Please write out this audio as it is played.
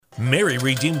Mary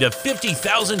redeemed a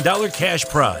 $50,000 cash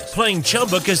prize playing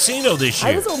Chumba Casino this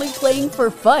year. I was only playing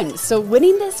for fun, so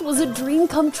winning this was a dream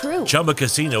come true. Chumba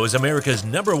Casino is America's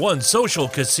 #1 social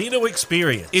casino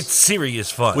experience. It's serious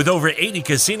fun. With over 80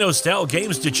 casino-style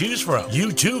games to choose from,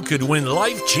 you too could win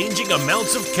life-changing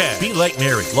amounts of cash. Be like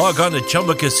Mary. Log on to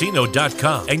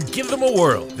ChumbaCasino.com and give them a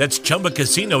whirl. That's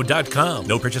ChumbaCasino.com.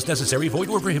 No purchase necessary. Void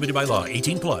where prohibited by law.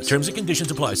 18+. Terms and conditions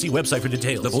apply. See website for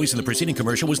details. The voice in the preceding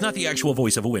commercial was not the actual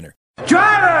voice of a winner.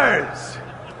 Drivers,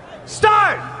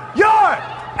 start your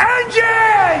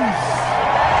engines!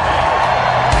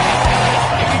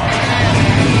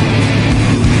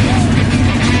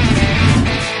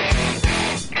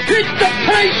 Hit the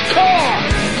pace car!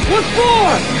 What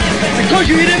for? Because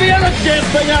you hit every other damn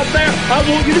thing out there, I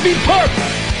want you to be perfect!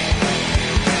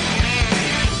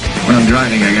 When I'm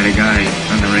driving, I got a guy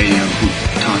on the radio who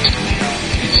talks to me.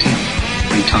 It's him.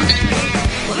 He talks to me.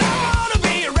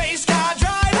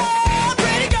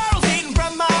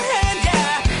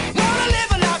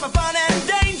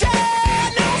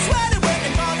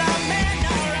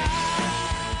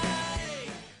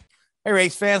 Hey,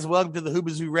 race fans, welcome to the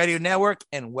Hoobazoo Radio Network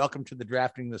and welcome to the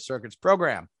Drafting the Circuits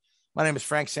program. My name is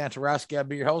Frank Santorowski. I'll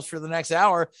be your host for the next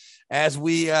hour as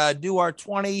we do our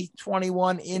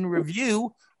 2021 in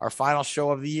review, our final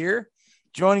show of the year.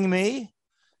 Joining me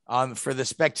for the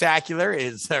spectacular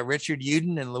is Richard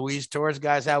Uden and Louise Torres.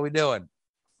 Guys, how we doing?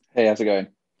 Hey, how's it going?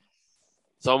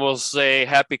 It's almost a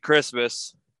happy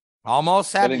Christmas.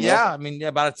 Almost happy, yeah. I mean,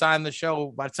 by the time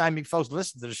you folks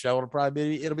listen to the show,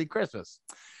 it'll be Christmas.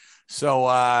 So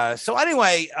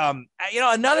anyway,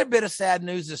 another bit of sad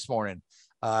news this morning.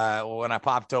 When I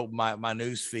popped open my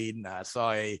news feed and I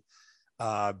saw a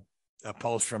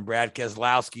post from Brad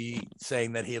Keselowski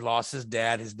saying that he had lost his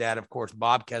dad. His dad, of course,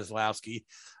 Bob Keselowski,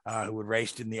 who had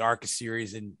raced in the ARCA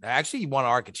series and actually he won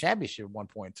an ARCA championship at one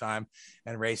point in time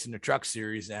and raced in the truck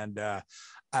series. And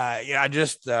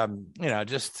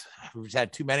we've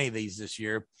had too many of these this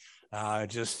year.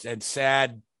 And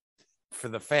sad for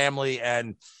the family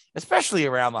and especially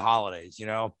around the holidays. It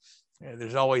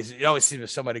always seems that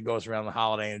somebody goes around the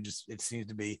holiday and it seems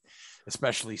to be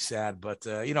especially sad, but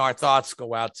our thoughts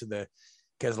go out to the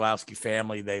Keselowski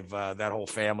family. They've that whole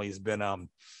family has been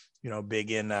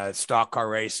big in stock car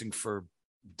racing for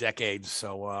decades.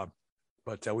 So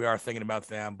but we are thinking about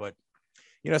them. But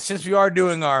since we are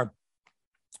doing our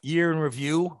year in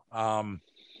review, I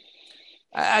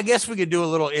guess we could do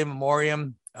a little in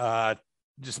memoriam,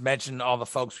 just mention all the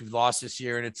folks we've lost this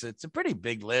year. And it's a pretty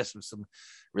big list with some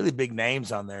really big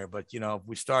names on there. But, if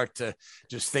we start to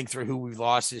just think through who we've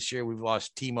lost this year, we've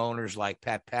lost team owners like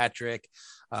Pat Patrick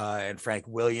and Frank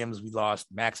Williams. We lost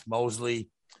Max Mosley,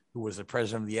 who was the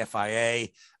president of the FIA.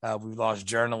 We've lost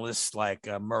journalists like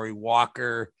Murray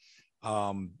Walker,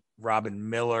 Robin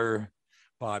Miller,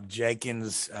 Bob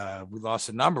Jenkins. We lost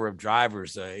a number of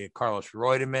drivers, Carlos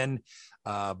Reutemann,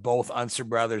 both Unser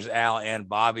brothers, Al and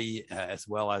Bobby, as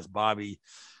well as Bobby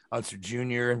Unser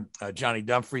Jr. Johnny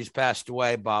Dumfries passed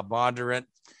away, Bob Bondurant,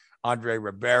 Andre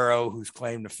Ribeiro, whose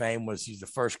claim to fame was he's the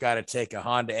first guy to take a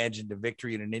Honda engine to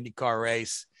victory in an IndyCar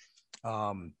race.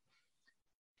 John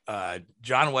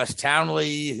West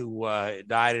Townley, who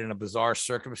died in a bizarre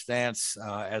circumstance,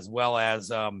 as well as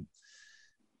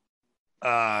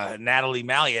Natalie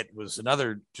Malliot was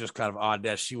another just kind of odd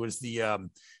death. She was the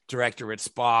director at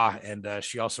Spa, and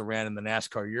she also ran in the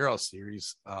NASCAR Euro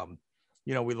Series.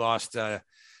 We lost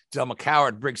Del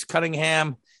McCoward, Briggs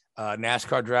Cunningham,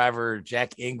 NASCAR driver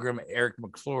Jack Ingram, Eric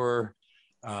McClure,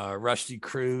 Rusty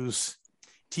Cruz,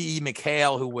 T.E.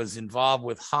 McHale, who was involved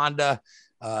with Honda.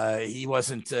 He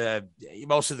wasn't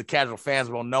most of the casual fans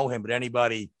won't know him, but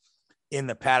anybody in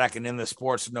the paddock and in the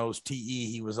sports knows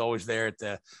TE. He was always there at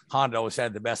the Honda, always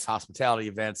had the best hospitality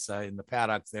events in the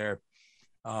paddock there.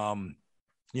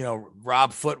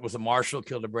 Rob Foote was a marshal,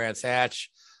 killed a Brands Hatch.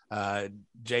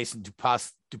 Jason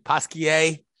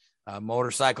Dupasquier,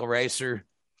 motorcycle racer.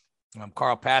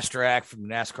 Carl Pasterak from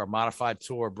the NASCAR Modified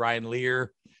Tour. Brian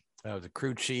Lear, the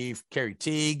crew chief. Kerry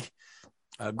Teague.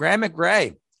 Graham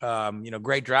McRae,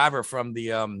 great driver from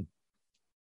the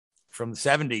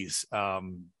 70s.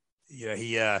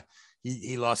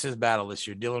 He lost his battle this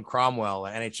year. Dylan Cromwell,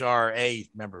 NHRA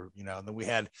member, then we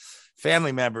had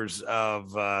family members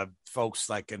of folks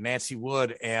like Nancy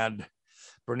Wood and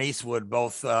Bernice Wood,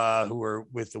 both who were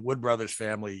with the Wood Brothers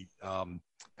family,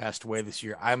 passed away this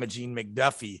year. Imogene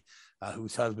McDuffie,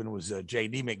 whose husband was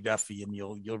J.D. McDuffie. And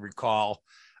you'll recall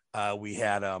we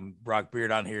had Brock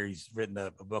Beard on here. He's written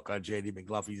a book on J.D.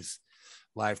 McDuffie's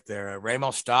life there.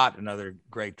 Ramo Stott, another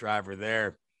great driver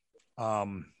there.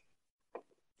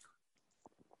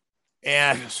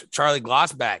 And Charlie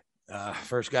Glossback,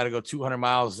 First got to go 200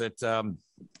 miles at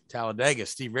Talladega.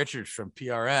 Steve Richards from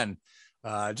PRN.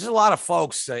 Just a lot of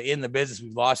folks in the business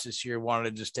we've lost this year.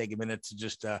 Wanted to just take a minute to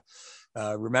just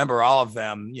remember all of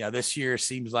them. This year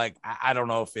seems like, I don't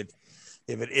know if it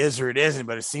is or it isn't,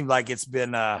 but it seems like it's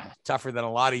been tougher than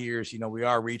a lot of years. We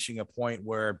are reaching a point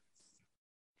where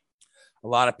a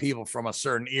lot of people from a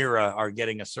certain era are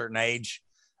getting a certain age.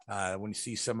 When you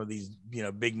see some of these,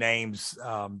 big names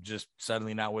just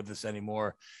suddenly not with us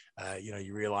anymore,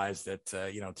 you realize that,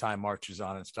 time marches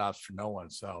on and stops for no one.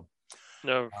 So,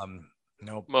 no,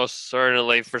 nope. Most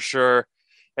certainly, for sure.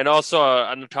 And also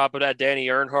on the top of that, Danny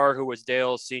Earnhardt, who was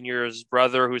Dale Sr.'s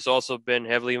brother, who's also been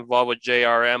heavily involved with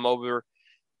JRM over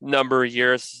a number of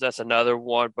years. That's another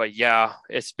one. But yeah,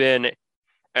 it's been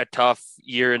a tough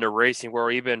year in the racing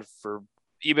world.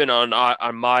 Even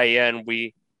on my end,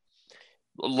 we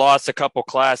lost a couple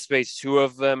classmates, two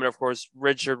of them, and of course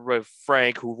Richard with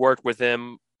Frank, who worked with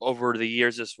him over the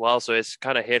years as well. So it's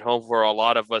kind of hit home for a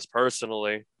lot of us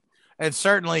personally. And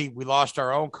certainly we lost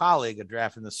our own colleague at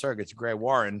Drafting the Circuits. Gray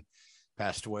Warren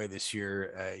passed away this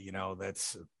year.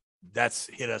 That's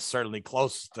hit us certainly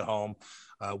closest to home.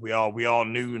 We all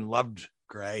knew and loved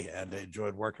Gray and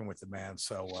enjoyed working with the man.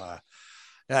 So,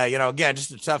 again,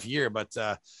 just a tough year. But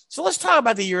so let's talk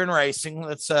about the year in racing.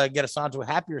 Let's get us onto a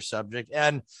happier subject.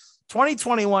 And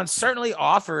 2021 certainly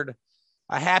offered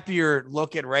a happier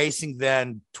look at racing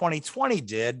than 2020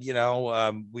 did.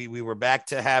 We were back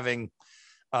to having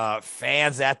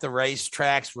fans at the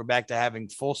racetracks. We're back to having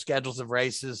full schedules of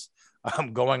races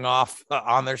going off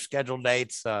on their scheduled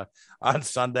dates on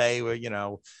Sunday. We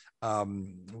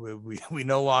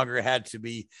no longer had to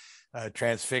be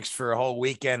transfixed for a whole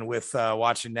weekend with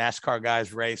watching NASCAR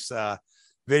guys race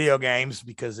video games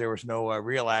because there was no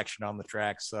real action on the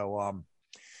track. So,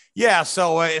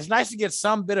 so it's nice to get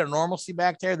some bit of normalcy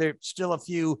back there. There's still a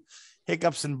few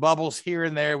hiccups and bubbles here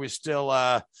and there. We still,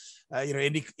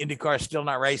 IndyCar is still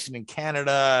not racing in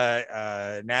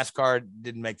Canada. NASCAR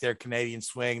didn't make their Canadian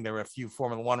swing. There were a few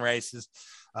Formula One races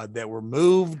that were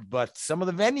moved, but some of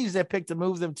the venues that picked to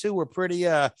move them to were pretty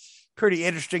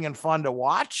interesting and fun to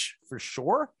watch for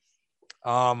sure.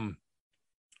 But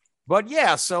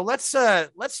yeah, so let's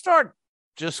start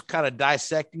just kind of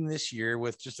dissecting this year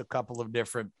with just a couple of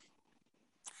different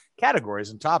categories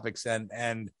and topics.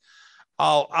 And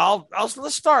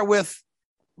let's start with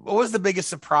what was the biggest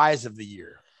surprise of the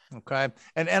year. Okay.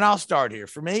 And I'll start here.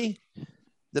 For me,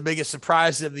 the biggest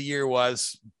surprise of the year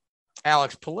was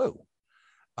Alex Palou.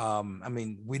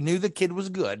 We knew the kid was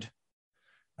good.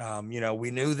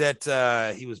 We knew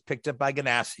that he was picked up by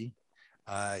Ganassi.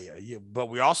 But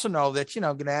we also know that,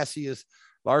 Ganassi is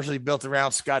largely built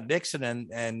around Scott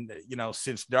Dixon. And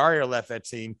since Dario left that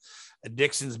team,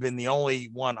 Dixon's been the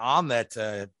only one on that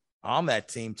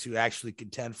team to actually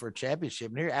contend for a championship.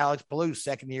 And here, Alex Palou,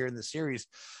 second year in the series,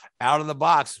 out of the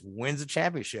box, wins the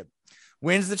championship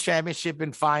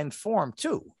in fine form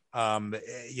too.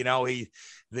 The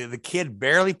kid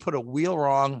barely put a wheel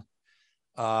wrong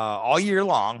all year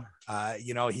long.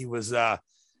 He was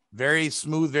very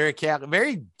smooth,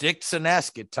 very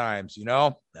Dixon-esque at times,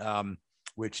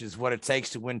 which is what it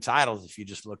takes to win titles if you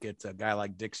just look at a guy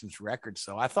like Dixon's record.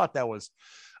 So I thought that was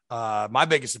my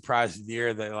biggest surprise of the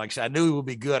year. That, like I said, I knew he would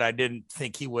be good. I didn't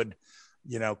think he would,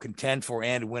 contend for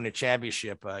and win a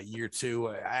championship year two.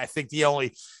 I think the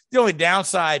only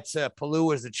downside to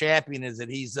Palou as the champion is that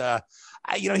he's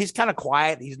kind of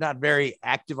quiet. He's not very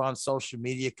active on social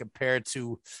media compared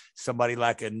to somebody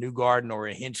like a Newgarden or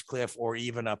a Hinchcliffe or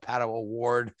even a Pato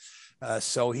O'Ward.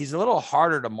 So he's a little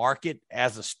harder to market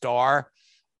as a star.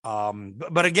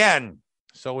 But again,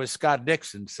 so is Scott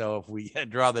Dixon. So if we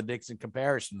draw the Dixon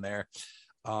comparison there,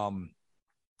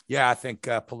 I think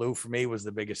Palou for me was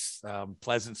the biggest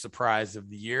pleasant surprise of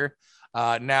the year.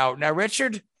 Now,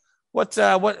 Richard, what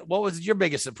was your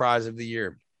biggest surprise of the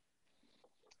year?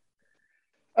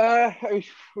 We're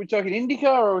talking IndyCar,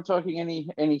 or we're talking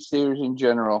any series in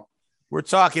general? We're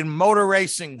talking motor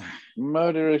racing.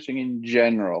 Motor racing in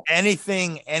general.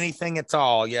 Anything at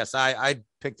all. Yes, I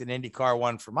picked an IndyCar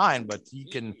one for mine, but you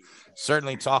can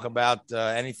certainly talk about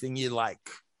anything you like,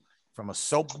 from a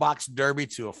soapbox derby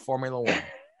to a Formula One.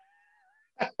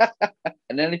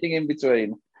 And anything in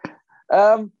between.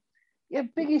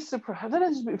 Biggest surprise. I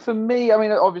don't know, for me,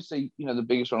 obviously, the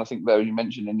biggest one I think, though, you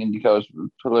mentioned in IndyCar's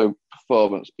Palou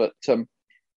performance, but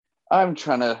I'm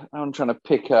trying to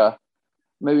pick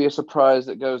maybe a surprise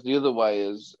that goes the other way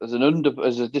as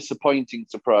a disappointing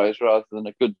surprise rather than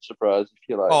a good surprise, if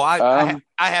you like. Oh, I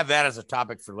have that as a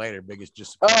topic for later. Biggest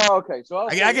disappointment. Oh, okay. So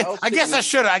I guess I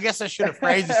should have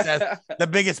phrased it as the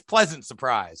biggest pleasant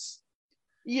surprise.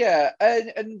 Yeah,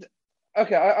 and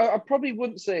Okay, I probably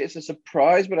wouldn't say it's a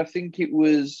surprise, but I think it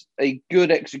was a good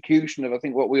execution of, I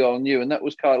think, what we all knew, and that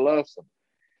was Kyle Larson.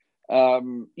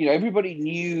 Everybody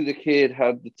knew the kid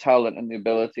had the talent and the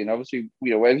ability, and obviously,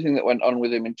 everything that went on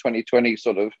with him in 2020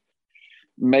 sort of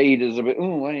made us a bit,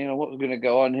 what's going to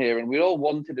go on here? And we all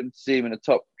wanted him to see him in a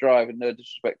top drive, and no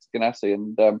disrespect to Ganassi.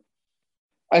 And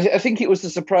I think it was the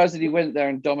surprise that he went there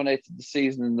and dominated the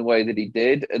season in the way that he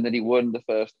did, and then he won the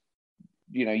first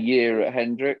year at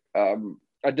Hendrick. I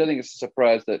don't think it's a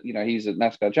surprise that he's a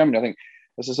NASCAR champion. I think,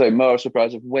 as I say, more a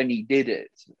surprise of when he did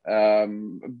it.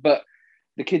 But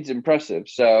the kid's impressive,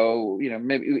 so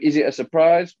maybe is it a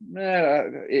surprise?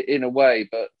 In a way,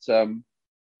 but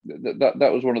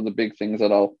that was one of the big things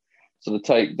that I'll sort of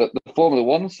take. That the Formula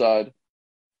One side,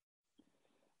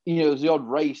 there's the odd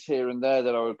race here and there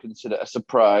that I would consider a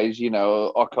surprise.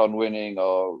 Ocon winning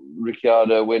or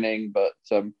Ricciardo winning, but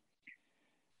and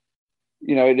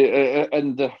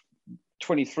the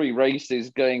 23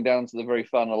 races going down to the very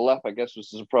final lap, I guess,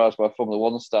 was a surprise by Formula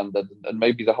One standard, and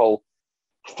maybe the whole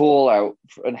fallout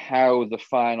and how the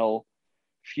final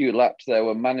few laps there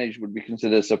were managed would be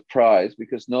considered a surprise,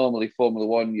 because normally Formula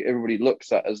One, everybody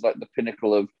looks at as like the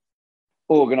pinnacle of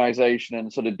organization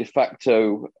and sort of de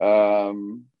facto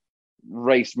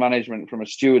race management from a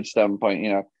steward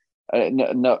standpoint.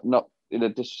 Not in a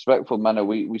disrespectful manner.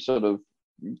 We sort of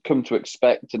come to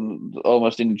expect and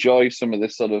almost enjoy some of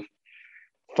this sort of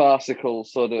farcical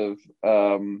sort of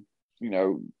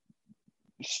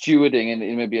stewarding in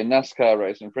maybe a NASCAR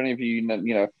race. And for any of you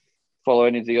follow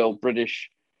any of the old British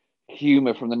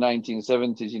humor from the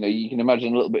 1970s, you can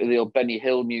imagine a little bit of the old Benny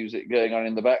Hill music going on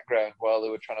in the background while they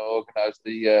were trying to organise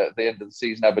the end of the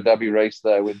season Abu Dhabi race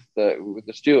there with the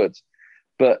stewards.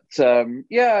 But are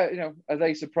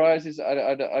they surprises?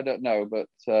 I don't know, but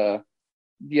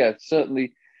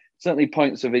certainly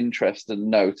points of interest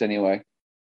and note anyway.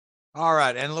 All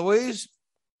right, and Louise?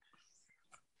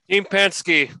 Team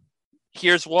Penske.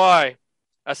 Here's why.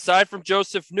 Aside from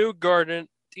Joseph Newgarden,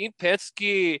 Team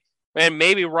Penske, and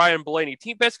maybe Ryan Blaney,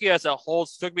 Team Penske as a whole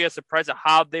took me as a surprise of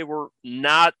how they were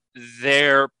not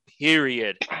there,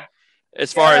 period.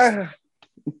 As far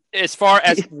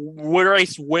as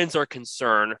race wins are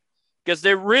concerned. Because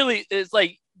they're really,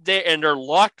 they're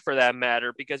locked for that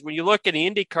matter. Because when you look at the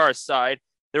IndyCar side,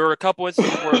 there were a couple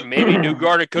instances where maybe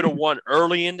Newgarden could have won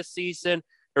early in the season.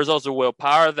 There's also Will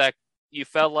Power that you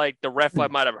felt like the red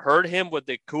flag might have hurt him with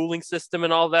the cooling system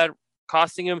and all that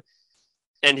costing him.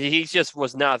 And he just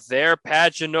was not there.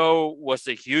 Pagenaud was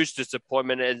a huge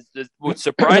disappointment. And it would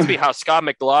surprise me how Scott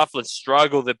McLaughlin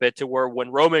struggled a bit to where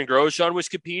when Roman Grosjean was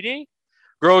competing,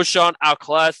 Grosjean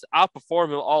outperformed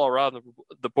him all around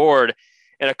the board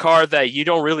in a car that you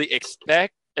don't really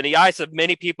expect. In the eyes of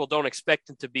many people, don't expect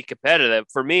him to be competitive.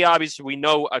 For me, obviously, we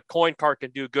know a coin car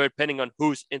can do good depending on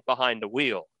who's in behind the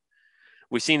wheel.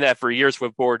 We've seen that for years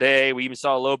with Bourdais. We even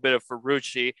saw a little bit of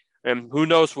Ferrucci. And who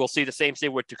knows, we'll see the same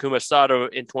thing with Takuma Sato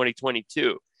in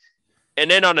 2022. And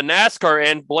then on the NASCAR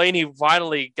end, Blaney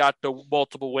finally got the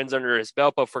multiple wins under his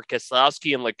belt. But for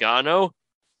Keselowski and Logano,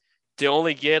 to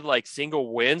only get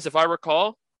single wins, if I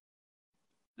recall,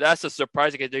 that's a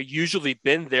surprise because they've usually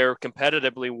been there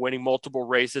competitively winning multiple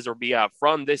races or be out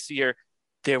front. This year,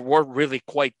 they weren't really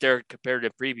quite there compared to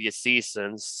previous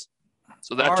seasons.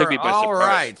 So that took me by surprise. All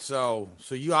right. So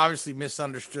you obviously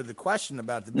misunderstood the question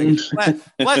about the biggest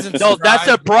pleasant No,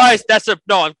 surprise. that's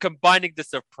I'm combining the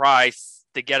surprise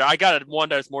together. I got one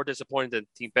that is more disappointing than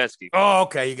Team Penske. Oh,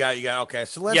 okay. You got okay.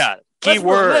 So let's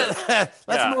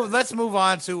move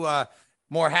on to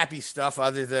more happy stuff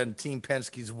other than Team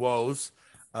Penske's woes.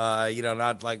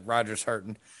 Not like Rogers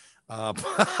hurting.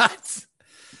 But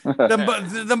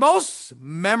the most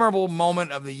memorable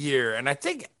moment of the year, and I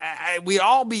think we'd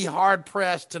all be hard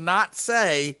pressed to not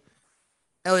say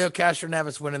Helio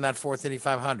Castroneves winning that fourth Indy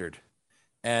 500,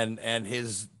 and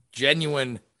his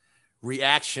genuine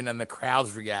reaction and the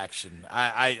crowd's reaction.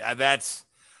 That's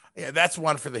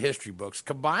one for the history books,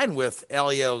 combined with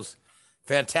Helio's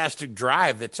fantastic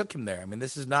drive that took him there. I mean,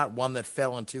 this is not one that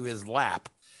fell into his lap.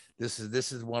 This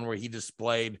is one where he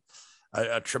displayed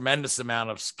a tremendous amount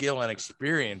of skill and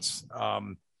experience.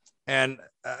 And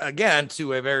again,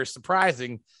 to a very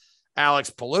surprising Alex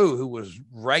Palou, who was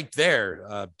right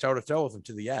there toe-to-toe with him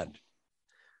to the end.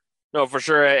 No, for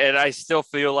sure. And I still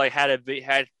feel like had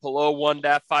Palou won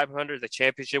that 500, the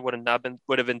championship would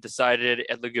have been decided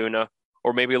at Laguna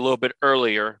or maybe a little bit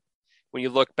earlier when you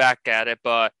look back at it.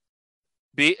 But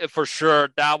for sure,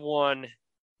 that one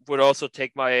would also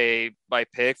take my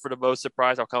pick for the most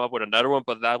surprise. I'll come up with another one,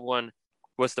 but that one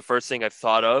was the first thing I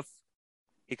thought of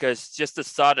because just the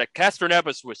thought that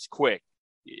Castroneves was quick.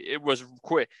 it was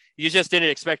quick. You just didn't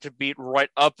expect to be right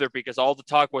up there because all the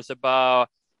talk was about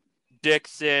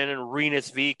Dixon and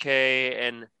Renus VK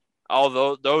and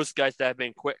all those guys that have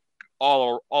been quick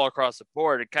all across the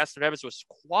board. And Castroneves was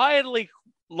quietly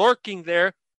lurking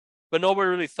there, but nobody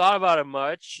really thought about it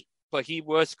much. But he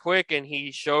was quick, and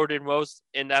he showed in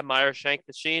that Meyer Shank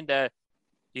machine that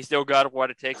he still got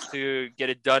what it takes to get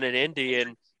it done in Indy.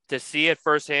 And to see it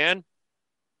firsthand,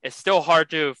 it's still hard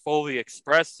to fully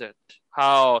express it,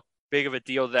 how big of a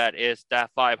deal that is,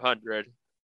 that 500.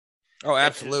 Oh,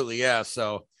 absolutely. Yeah.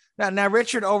 So now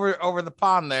Richard, over the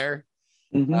pond there,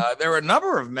 there were a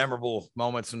number of memorable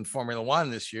moments in Formula One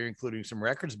this year, including some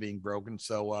records being broken.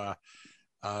 So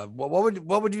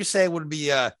what would you say would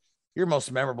be your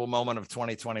most memorable moment of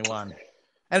 2021?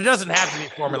 And it doesn't have to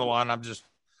be Formula One. I'm just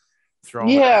throwing.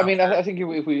 Yeah, I mean, I think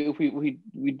if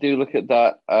we do look at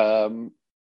that,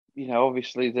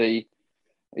 obviously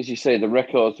as you say, the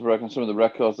records broken, some of the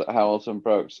records that Hamilton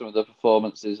broke, some of the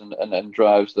performances and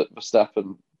drives that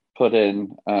Verstappen put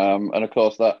in, and of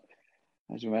course that,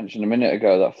 as we mentioned a minute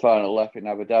ago, that final lap in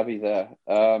Abu Dhabi there.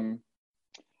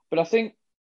 But I think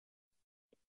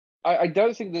I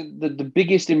don't think that the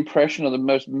biggest impression or the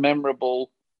most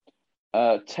memorable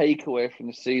takeaway from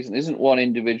the season isn't one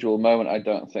individual moment. I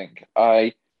don't think.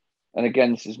 And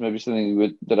again, this is maybe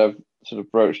something that I've sort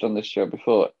of broached on this show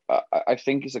before. I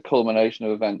think it's a culmination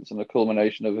of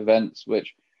events,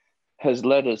 which has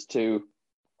led us to.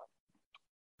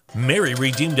 Mary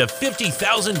redeemed a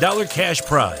 $50,000 cash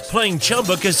prize playing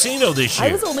Chumba Casino this year.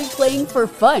 I was only playing for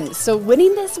fun, so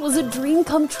winning this was a dream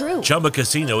come true. Chumba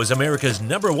Casino is America's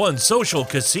 #1 social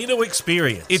casino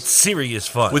experience. It's serious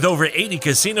fun. With over 80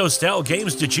 casino-style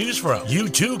games to choose from, you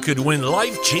too could win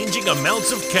life-changing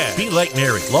amounts of cash. Be like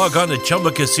Mary. Log on to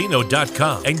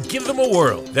ChumbaCasino.com and give them a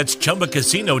whirl. That's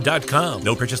ChumbaCasino.com.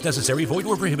 No purchase necessary. Void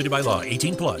or prohibited by law.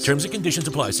 18 plus. Terms and conditions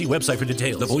apply. See website for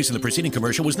details. The voice in the preceding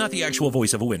commercial was not the actual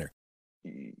voice of a winner.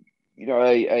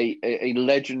 A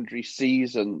legendary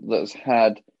season that's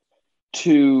had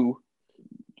two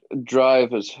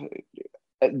drivers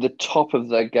at the top of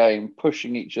their game,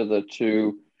 pushing each other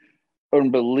to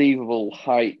unbelievable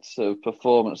heights of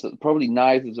performance that probably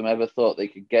neither of them ever thought they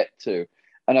could get to.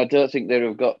 And I don't think they'd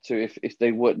have got to if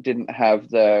they didn't have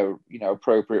their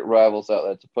appropriate rivals out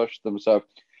there to push them. So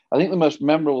I think the most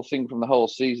memorable thing from the whole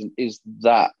season is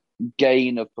that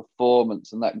gain of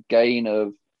performance and that gain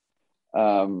of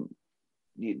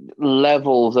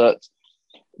level that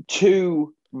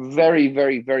two very,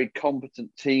 very, very competent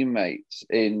teammates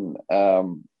in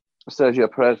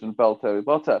Sergio Perez and Valtteri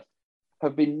Bottas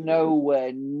have been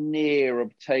nowhere near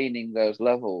obtaining those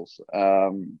levels.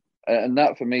 And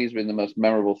that for me has been the most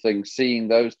memorable thing, seeing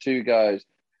those two guys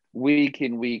week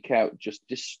in, week out just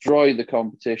destroy the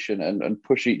competition and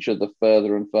push each other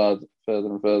further and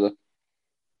further.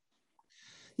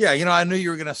 Yeah, I knew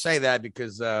you were going to say that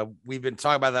because we've been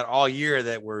talking about that all year,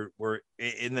 that we're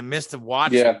in the midst of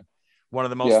watching one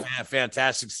of the most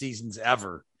fantastic seasons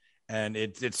ever. And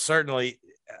it's certainly,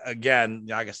 again,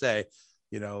 like I say,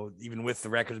 even with the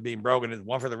records being broken, it's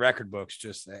one for the record books,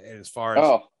 just as far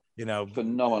as,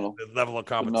 phenomenal. The level of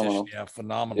competition.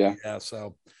 Phenomenal. Yeah.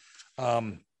 So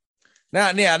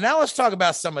now let's talk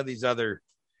about some of these other,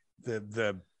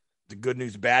 the good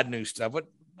news, bad news stuff.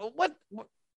 What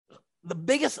the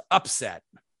biggest upset,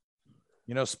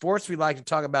 sports, we like to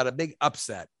talk about a big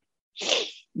upset.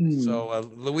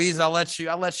 So Louise, I'll let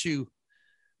you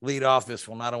lead off this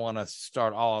one. I don't want to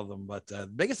start all of them, but the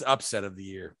biggest upset of the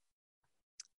year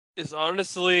is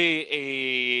honestly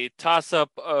a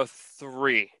toss-up of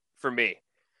 3 for me.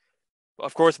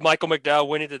 Of course, Michael McDowell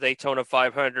winning the Daytona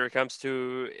 500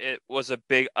 it was a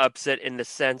big upset in the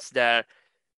sense that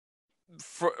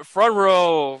front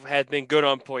row had been good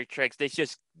on point tracks. They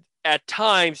just at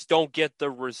times don't get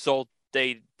the result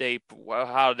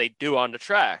how they do on the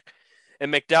track.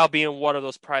 And McDowell being one of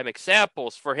those prime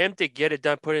examples, for him to get it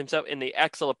done, put himself in the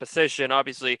excellent position,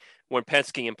 obviously when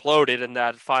Penske imploded in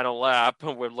that final lap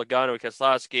with Logano and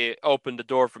Keselowski opened the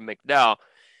door for McDowell.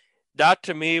 That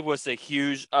to me was a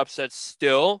huge upset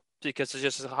still, because it's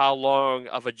just how long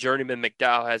of a journeyman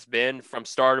McDowell has been from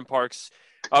starting parks,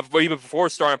 even before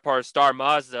starting parks, Star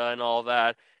Mazda and all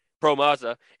that, Pro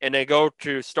Mazda, and then go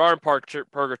to Star Park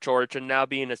Purgatory to now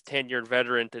being a 10-year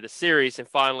veteran to the series, and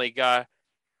finally got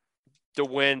the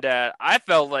win that I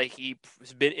felt like he's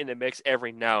been in the mix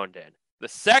every now and then. The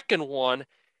second one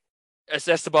is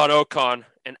Esteban Ocon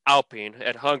and Alpine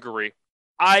at Hungary.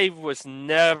 I was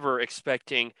never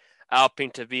expecting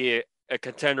Alpine to be a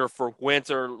contender for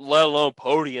wins or let alone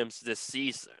podiums this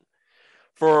season.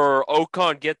 For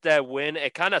Ocon get that win,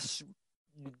 it kind of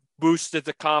boosted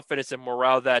the confidence and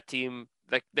morale of that team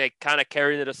they kind of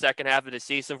carried into the second half of the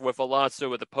season with Alonso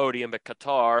with the podium at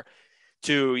Qatar,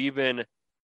 to even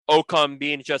Ocon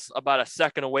being just about a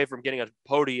second away from getting a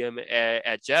podium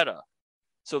at Jeddah.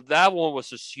 So that one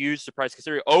was a huge surprise,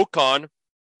 considering Ocon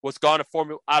was gone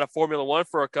out of Formula One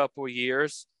for a couple of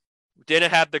years,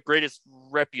 didn't have the greatest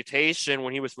reputation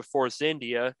when he was with Force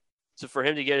India. So for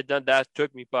him to get it done, that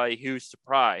took me by a huge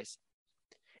surprise.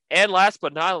 And last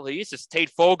but not least is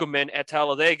Tate Fogelman at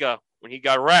Talladega when he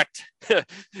got wrecked. The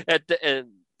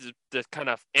kind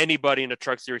of anybody in the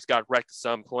truck series got wrecked at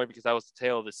some point, because that was the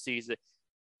tail of the season.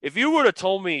 If you would have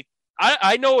told me,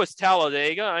 I know it's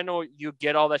Talladega, I know you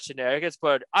get all that shenanigans,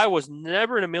 but I was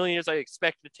never in a million years I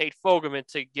expected Tate Fogelman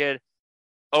to get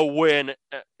a win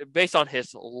based on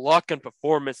his luck and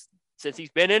performance since he's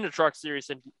been in the truck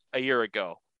series a year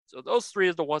ago. So those three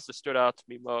are the ones that stood out to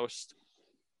me most.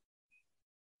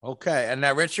 Okay, and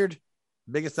now Richard,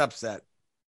 biggest upset.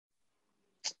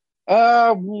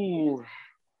 Formula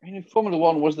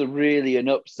One wasn't really an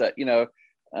upset, you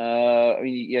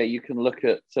can look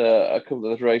at a couple of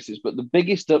those races, but the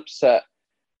biggest upset,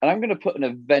 and I'm going to put an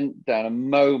event down, a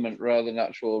moment rather than an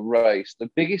actual race. The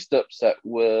biggest upset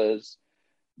was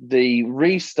the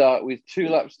restart with 2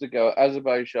 laps to go at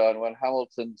Azerbaijan, when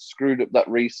Hamilton screwed up that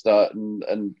restart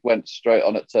and went straight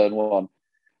on at turn 1.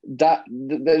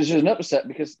 There's just an upset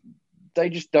because they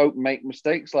just don't make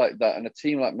mistakes like that, and a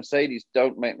team like Mercedes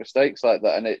don't make mistakes like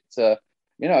that, and it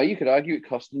you could argue it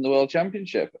cost them the world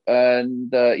championship. And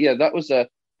that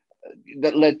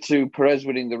led to Perez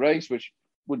winning the race, which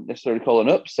wouldn't necessarily call an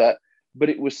upset, but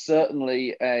it was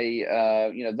certainly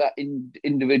that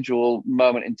individual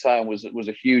moment in time was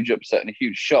a huge upset and a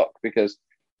huge shock, because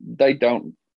they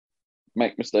don't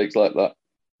make mistakes like that.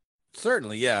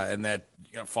 Certainly, yeah, and that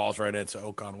falls right into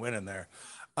Ocon winning there.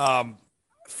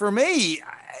 For me,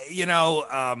 there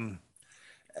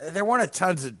weren't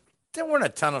a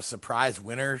ton of surprise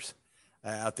winners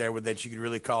out there that you could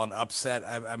really call an upset.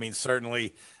 I mean,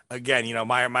 certainly, again,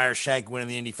 Meyer-Shank winning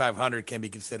the Indy 500 can be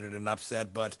considered an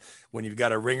upset, but when you've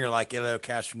got a ringer like Helio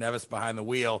Castroneves behind the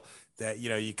wheel, that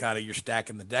you're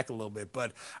stacking the deck a little bit.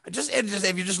 But just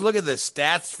if you just look at the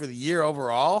stats for the year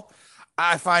overall,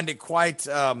 I find it quite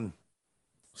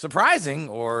surprising,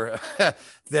 or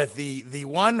that the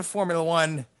one Formula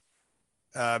One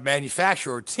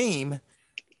manufacturer team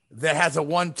that has a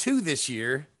 1-2 this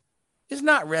year is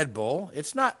not Red Bull,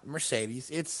 it's not Mercedes,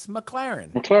 it's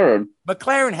McLaren.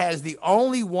 McLaren has the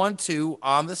only 1-2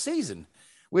 on the season,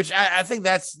 which I think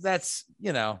that's that's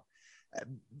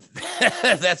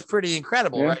pretty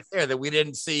incredible, right there, that we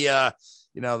didn't see the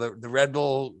Red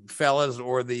Bull fellas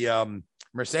or the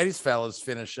Mercedes fellas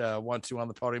finish 1-2 on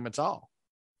the podium at all.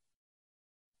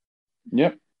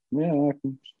 Yep.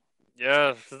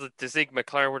 Yeah, to think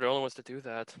McLaren were the only ones to do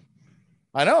that.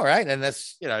 I know, right? And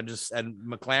that's and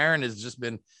McLaren has just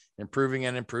been improving,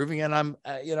 and I'm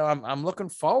looking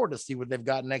forward to see what they've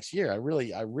got next year. I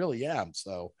really am.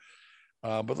 So,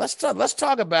 but let's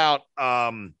talk about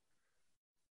the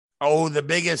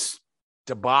biggest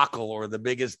debacle or the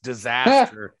biggest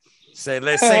disaster.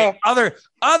 Let's say other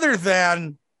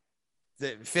than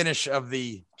the finish of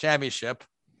the championship.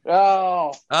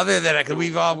 Oh, other than that, because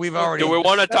we've already. Do we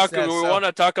want to talk? Want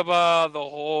to talk about the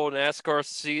whole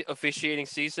NASCAR officiating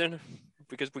season?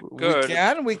 Because we could.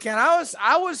 We can.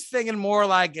 I was thinking more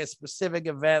like a specific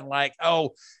event, like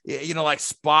like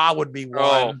Spa would be one.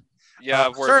 Oh,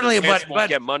 yeah, certainly, but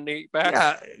get money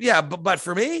back. Yeah, but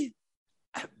for me,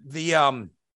 the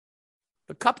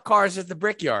Cup cars at the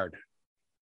Brickyard.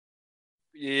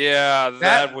 Yeah,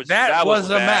 that was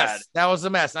a mess. That was a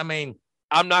mess. I mean.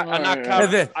 I'm not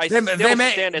counting. I still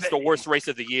stand it's the worst race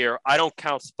of the year. I don't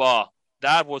count Spa.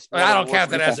 That was. I don't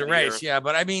count that as a race. Yeah,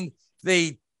 but I mean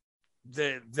the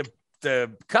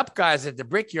Cup guys at the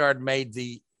Brickyard made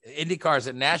the Indy cars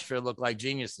at Nashville look like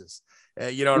geniuses.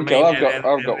 You know what I mean?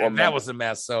 I've got one. That was a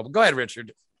mess. So go ahead,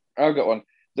 Richard. I've got one.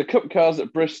 The Cup cars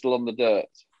at Bristol on the dirt.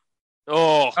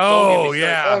 Oh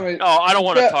yeah. I mean, I don't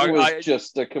want to talk. It was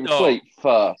just a complete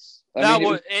farce.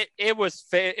 It was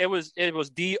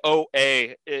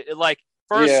DOA.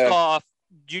 First off,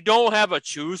 you don't have a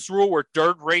choose rule where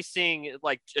dirt racing,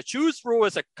 like a choose rule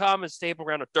is a common staple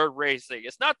around a dirt racing.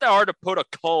 It's not that hard to put a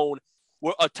cone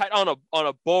tight on a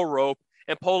bull rope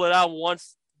and pull it out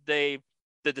once the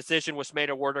decision was made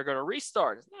of where they're going to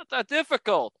restart. It's not that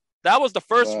difficult. That was the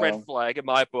first red flag in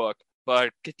my book.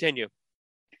 But continue.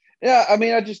 Yeah, I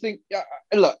mean, I just think.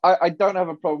 Look, I don't have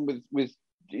a problem with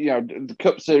the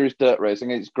Cup Series dirt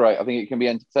racing. It's great. I think it can be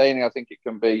entertaining. I think it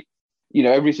can be,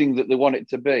 everything that they want it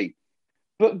to be.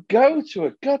 But go to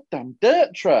a goddamn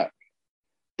dirt track.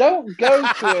 Don't go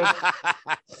to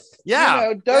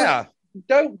a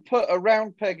don't put a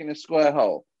round peg in a square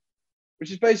hole,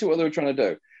 which is basically what they were trying to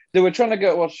do. They were trying to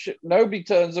go, well, shit, nobody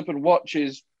turns up and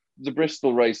watches the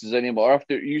Bristol races anymore.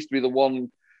 After it used to be the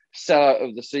one sellout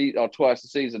of the season or twice a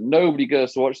season, nobody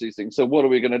goes to watch these things. So what are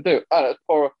we going to do?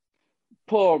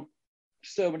 Pour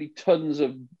so many tons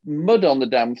of mud on the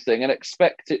damn thing and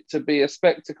expect it to be a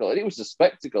spectacle. And it was a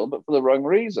spectacle, but for the wrong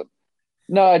reason.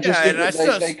 No, I just think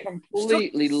that they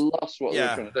completely lost what they were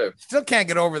trying to do. Still can't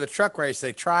get over the truck race.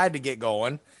 They tried to get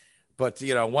going, but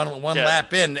one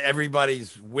lap in,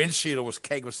 everybody's windshield was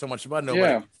caked with so much mud,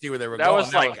 nobody could see where they were going. That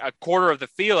was like a quarter of the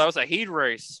field. That was a heat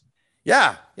race.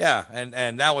 Yeah,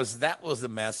 and that was the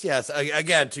mess. Yes,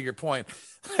 again, to your point.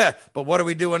 But what are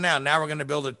we doing now? Now we're going to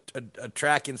build a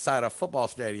track inside a football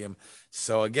stadium.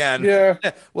 So again,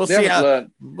 we'll see how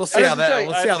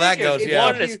that goes. Yeah,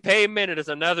 one is pavement, it is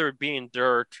another being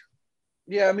dirt.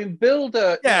 Yeah, I mean, build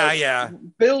a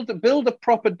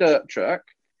proper dirt track,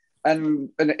 and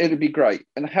it'd be great,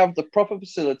 and have the proper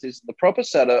facilities, the proper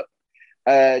setup,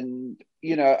 and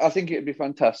I think it'd be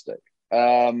fantastic.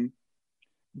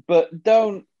 But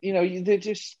don't they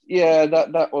just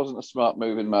that wasn't a smart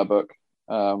move in my book.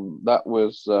 That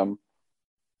was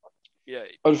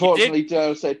unfortunately, dare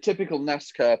I say, typical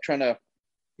NASCAR trying to.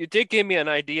 You did give me an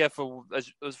idea for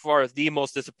as far as the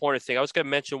most disappointing thing. I was going to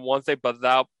mention one thing, but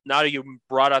now that you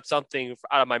brought up something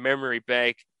out of my memory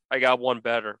bank, I got one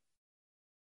better.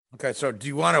 Okay, so do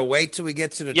you want to wait till we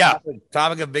get to the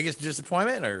topic of biggest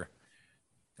disappointment, or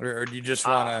do you just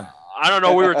want to? I don't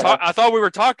know. I thought we were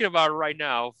talking about it right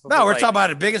now. No, we're talking about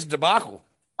the biggest debacle.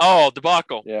 Oh,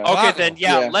 debacle. Yeah. Okay,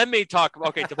 then let me talk.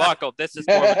 Okay, debacle. This is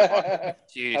more of a debacle.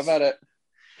 Jeez. How about it?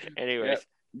 Anyways,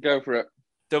 go for it.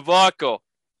 Debacle.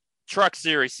 Truck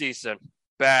Series season.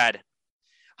 Bad.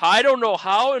 I don't know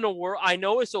how in the world. I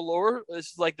know it's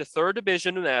it's like the third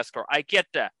division in NASCAR. I get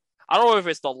that. I don't know if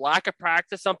it's the lack of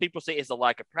practice. Some people say it's the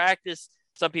lack of practice.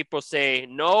 Some people say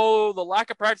no, the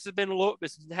lack of practice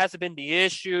hasn't been the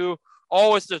issue.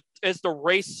 Oh, it's the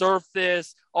race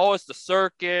surface. Oh, it's the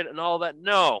circuit and all that.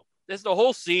 No, this is the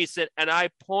whole season, and I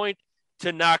point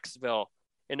to Knoxville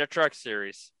in the Truck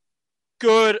Series.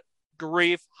 Good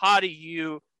grief! How do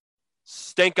you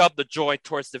stink up the joint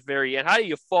towards the very end? How do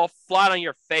you fall flat on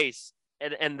your face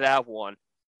in that one?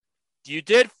 You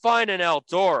did find an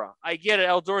Eldora. I get it.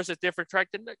 Eldora's a different track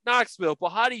than Knoxville, but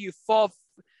how do you fall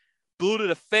blue to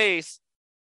the face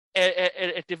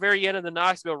at the very end of the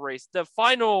Knoxville race? The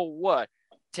final,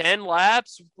 10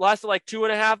 laps lasted like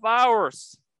 2.5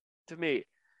 hours to me.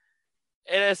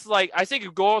 And it's like, I think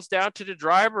it goes down to the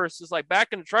drivers. It's like back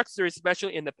in the Truck Series,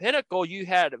 especially in the Pinnacle, you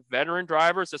had veteran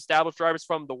drivers, established drivers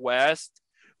from the West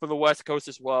Coast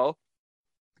as well,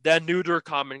 that knew their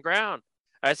common ground.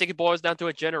 I think it boils down to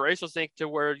a generational thing to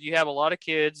where you have a lot of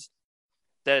kids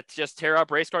that just tear up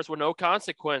race cars with no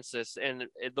consequences. And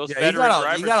those veteran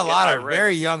drivers. You got a lot of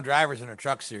very young drivers in a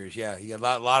Truck Series. Yeah, you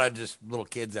got a lot of just little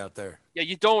kids out there. Yeah,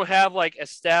 you don't have what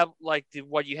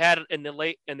you had in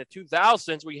the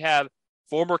 2000s, where you have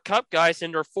former Cup guys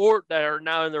that are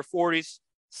now in their 40s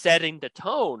setting the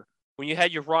tone. When you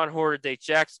had your Ron Hornaday,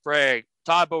 Jack Sprague,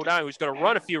 Todd Bodine, who's going to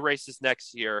run a few races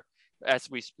next year as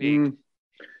we speak.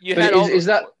 Is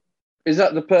that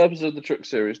the purpose of the Truck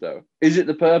Series, though? Is it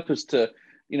the purpose to,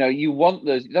 you want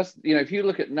those? That's if you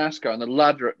look at NASCAR and the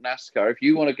ladder at NASCAR, if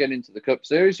you want to get into the Cup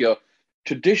Series, your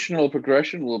traditional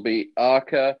progression will be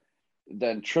ARCA,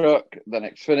 then Truck, then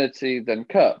Xfinity, then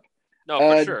Cup. No,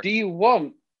 for sure. Do you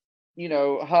want,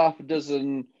 half a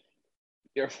dozen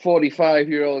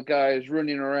 45-year-old guys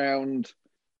running around,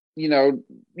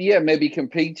 maybe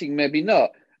competing, maybe not?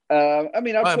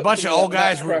 A bunch of old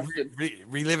guys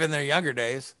reliving their younger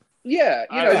days. Yeah,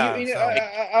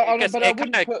 it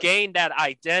kind of gained that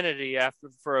identity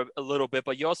for a little bit,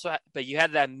 but you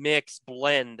had that mixed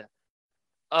blend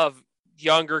of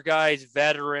younger guys,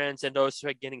 veterans, and those who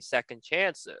are getting second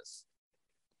chances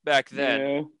back then.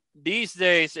 Yeah. These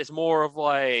days, it's more of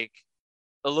like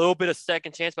a little bit of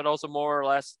second chance, but also more or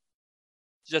less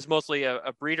just mostly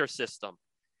a breeder system.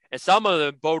 And some of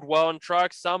them bode well in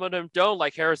trucks, some of them don't.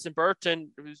 Like Harrison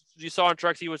Burton, you saw in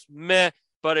trucks, he was meh,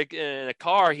 but in a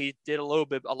car, he did a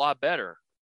lot better.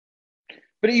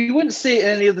 But you wouldn't see it in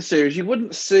any other series. You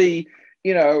wouldn't see,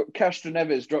 Castro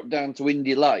Neves drop down to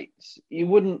Indy Lights. You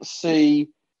wouldn't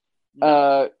see,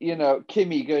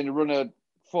 Kimi going to run a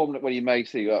Formula. Well, you may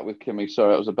see that with Kimi.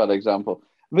 Sorry, that was a bad example.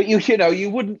 But you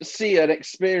wouldn't see an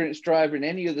experienced driver in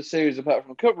any other series apart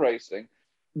from Cup racing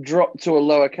drop to a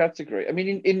lower category. I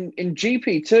mean, in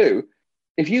GP2,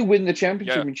 if you win the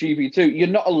championship in GP2, you're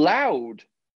not allowed.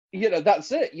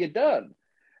 That's it. You're done.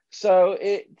 So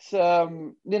it's I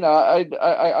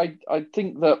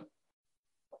think that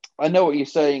I know what you're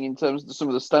saying in terms of some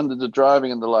of the standards of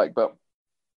driving and the like, but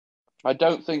I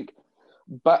don't think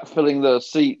backfilling those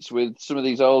seats with some of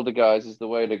these older guys is the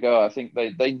way to go. I think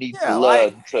they need to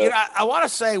learn. I want to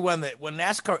say when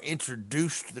NASCAR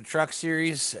introduced the Truck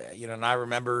Series, and I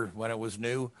remember when it was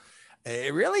new,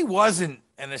 it really wasn't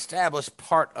an established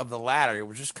part of the ladder. It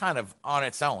was just kind of on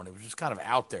its own. It was just kind of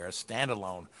out there, a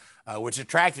standalone, which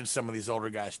attracted some of these older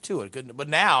guys to it. But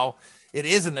now it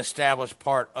is an established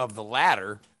part of the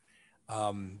ladder.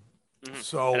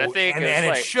 So and I think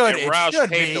it should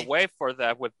paved the way for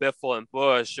that with Biffle and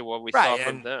Busch and what we saw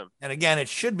from them. And again, it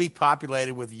should be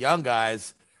populated with young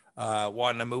guys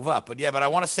wanting to move up. But I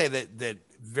want to say that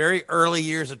very early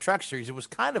years of Truck Series, it was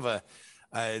kind of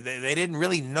they didn't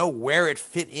really know where it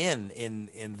fit in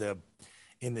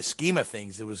the scheme of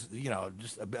things. It was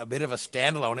just a bit of a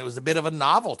standalone. It was a bit of a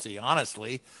novelty,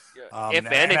 honestly. If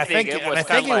anything, it was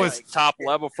kind of like top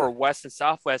level for West and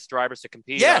Southwest drivers to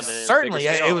compete. Yes, certainly.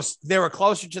 It was. They were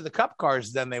closer to the Cup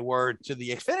cars than they were to the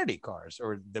Xfinity cars,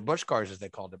 or the Busch cars as they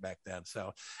called it back then.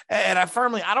 So, and I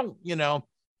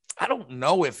don't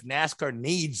know if NASCAR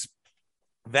needs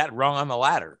that rung on the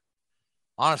ladder.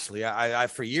 Honestly, I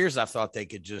for years I thought they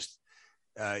could just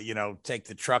take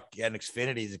the Truck and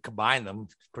Xfinity to combine them,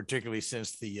 particularly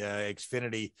since the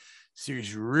Xfinity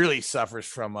series really suffers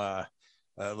from a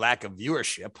lack of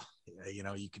viewership.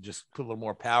 You could just put a little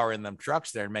more power in them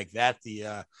trucks there and make that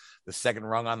the second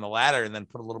rung on the ladder, and then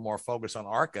put a little more focus on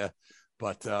ARCA.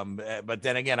 But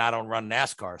then again, I don't run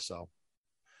NASCAR, so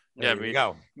there we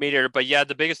go. Me neither. But yeah,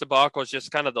 the biggest debacle is just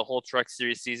kind of the whole Truck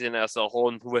Series season as a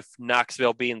whole, with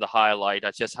Knoxville being the highlight.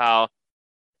 That's just how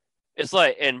it's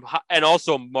like, and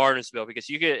also Martinsville, because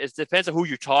it depends on who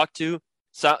you talk to.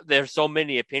 So there's so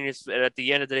many opinions, and at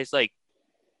the end of the day, it's like,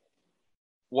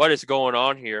 what is going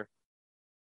on here?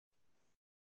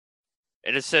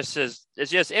 And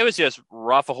it was just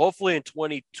rough. Hopefully in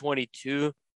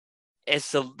 2022,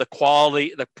 it's the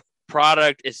quality, the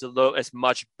product is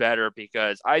much better,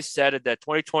 because I said it that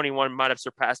 2021 might have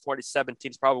surpassed 2017.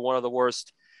 It's probably one of the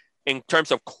worst in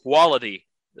terms of quality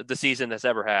the season that's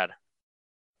ever had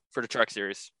for the Truck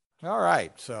Series. All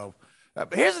right, so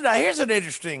here's an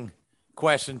interesting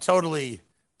question, totally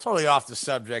off the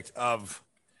subject of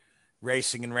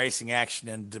racing and racing action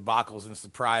and debacles and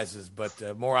surprises,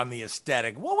 but more on the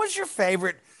aesthetic. What was your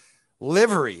favorite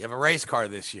livery of a race car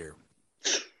this year?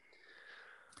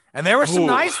 And there were some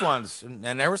nice ones, and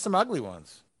there were some ugly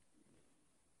ones.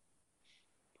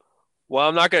 Well,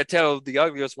 I'm not going to tell the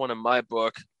ugliest one in my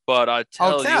book, but I'll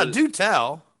tell you. Do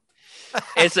tell.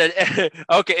 It's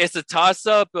a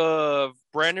toss-up of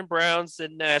Brandon Brown's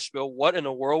in Nashville. What in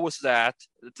the world was that?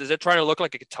 Is it trying to look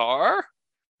like a guitar?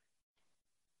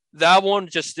 That one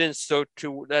just didn't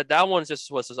that one just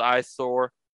was his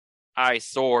eyesore,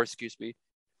 excuse me.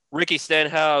 Ricky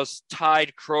Stenhouse,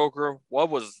 Tide Kroger. What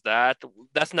was that?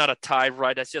 That's not a Tide,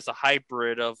 right? That's just a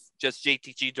hybrid of just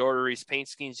JTG Daugherty's paint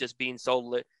schemes just being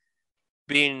so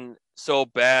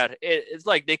bad. It's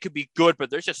like they could be good, but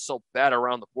they're just so bad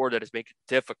around the board that it's making it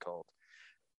difficult.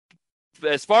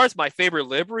 But as far as my favorite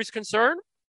livery is concerned,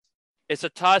 it's a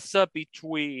toss-up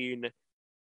between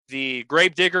the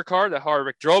Gravedigger car that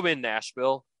Harvick drove in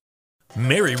Nashville.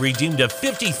 Mary redeemed a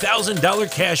 $50,000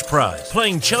 cash prize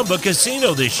playing Chumba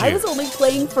Casino this year. I was only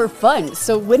playing for fun,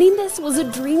 so winning this was a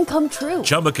dream come true.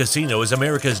 Chumba Casino is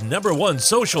America's #1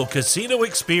 social casino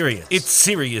experience. It's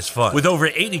serious fun. With over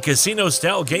 80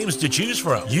 casino-style games to choose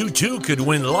from, you too could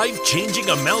win life-changing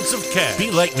amounts of cash.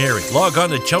 Be like Mary. Log on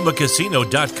to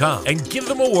ChumbaCasino.com and give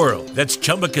them a whirl. That's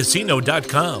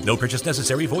ChumbaCasino.com. No purchase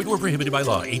necessary. Void where prohibited by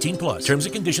law. 18+. Terms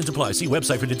and conditions apply. See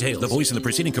website for details. The voice in the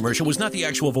preceding commercial was not the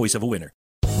actual voice of a winner.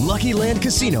 Lucky Land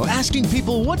Casino, asking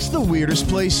people, what's the weirdest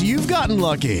place you've gotten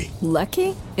lucky?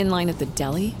 Lucky? In line at the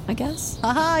deli, I guess?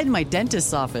 Aha, in my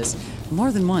dentist's office.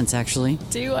 More than once, actually.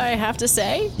 Do I have to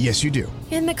say? Yes, you do.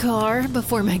 In the car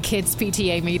before my kids'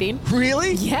 PTA meeting.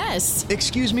 Really? Yes.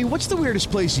 Excuse me, what's the weirdest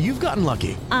place you've gotten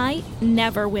lucky? I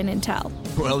never win and tell.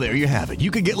 Well, there you have it. You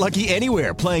can get lucky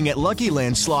anywhere, playing at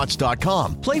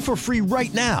LuckyLandSlots.com. Play for free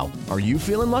right now. Are you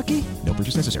feeling lucky? No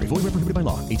purchase necessary. Void where prohibited by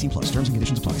law. 18+. Terms and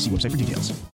conditions apply. See website for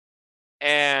details.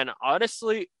 And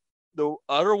honestly, the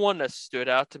other one that stood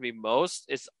out to me most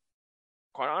is,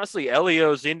 quite honestly,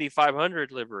 Elio's Indy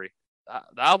 500 livery.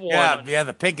 That one. Yeah,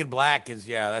 the pink and black is,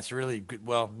 that's really good.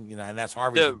 Well, and that's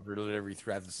Harvey's delivery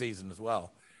throughout the season as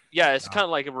well. Yeah, it's kind of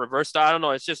like a reverse. I don't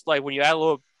know. It's just like when you add a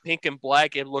little pink and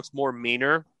black, it looks more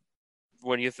meaner.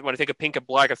 When I think of pink and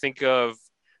black, I think of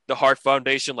the Hart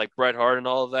Foundation, like Bret Hart and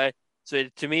all of that. So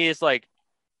to me, it's like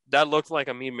that looks like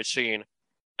a mean machine.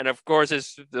 And of course,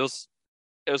 it's those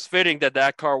it was fitting that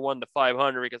that car won the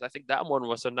 500 because I think that one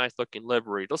was a nice looking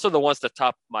livery. Those are the ones that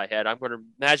top of my head. I'm going to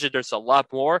imagine there's a lot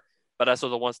more, but those are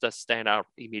the ones that stand out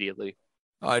immediately.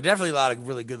 Oh, definitely a lot of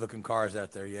really good looking cars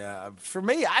out there. Yeah. For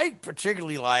me, I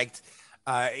particularly liked,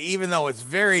 even though it's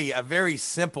a very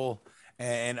simple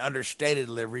and understated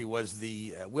livery, was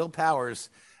the Will Powers,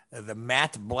 the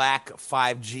matte black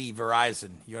 5G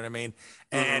Verizon. You know what I mean?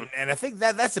 And I think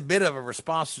that's a bit of a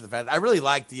response to the fact I really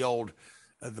like the old,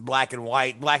 the black and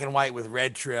white with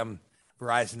red trim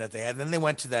Verizon that they had. Then they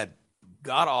went to that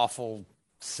god awful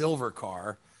silver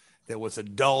car that was a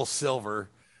dull silver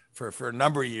for a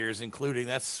number of years, including,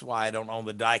 that's why I don't own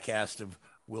the diecast of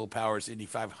Will Powers Indy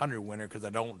 500 winner, because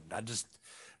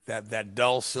that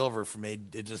dull silver for me,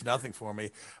 it just nothing for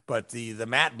me. But the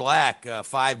matte black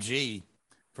 5G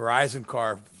Verizon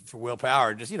car for Will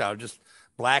Power, just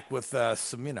black with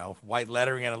some, white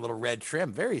lettering and a little red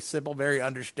trim. Very simple, very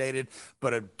understated,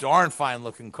 but a darn fine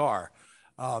looking car.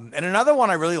 And another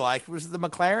one I really liked was the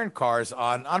McLaren cars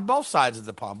on both sides of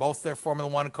the pond, both their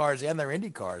Formula One cars and their Indy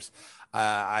cars.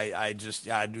 I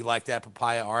do like that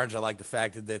papaya orange. I like the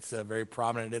fact that it's very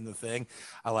prominent in the thing.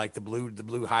 I like the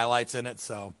blue highlights in it.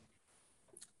 So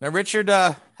now, Richard,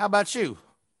 how about you?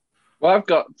 Well, I've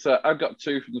got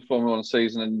two from the Formula One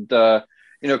season, and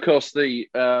of course, the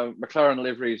McLaren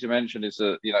livery, as you mentioned, is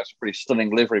it's a pretty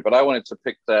stunning livery. But I wanted to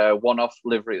pick their one-off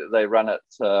livery that they ran at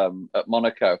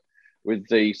Monaco, with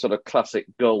the sort of classic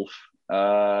Gulf,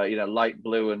 light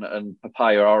blue and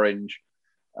papaya orange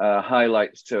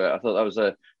highlights to it. I thought that was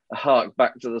a hark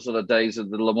back to the sort of days of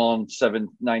the Le Mans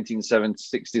 1970s,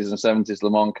 60s and 70s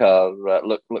Le Mans car.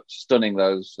 Looked stunning,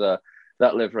 that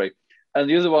livery. And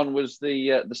the other one was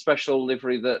the special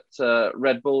livery that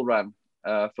Red Bull ran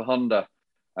for Honda.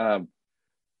 The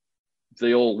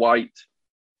all white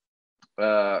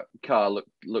car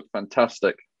looked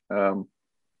fantastic. That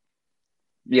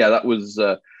was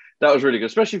really good,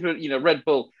 especially for Red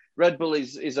Bull. Red Bull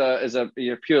is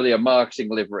purely a marketing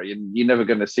livery, and you're never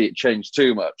going to see it change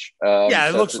too much.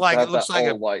 It looks like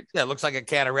white. Yeah, it looks like a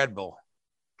can of Red Bull.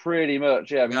 Pretty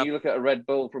much, yeah. I mean, you look at a Red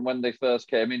Bull from when they first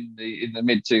came in the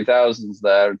mid 2000s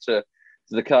there to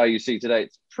the car you see today.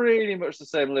 It's pretty much the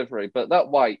same livery, but that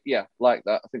white, like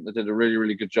that. I think they did a really,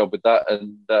 really good job with that.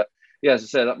 And as I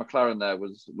said, that McLaren there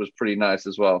was pretty nice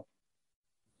as well.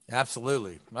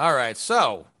 Absolutely. All right,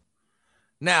 so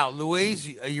now, Luis,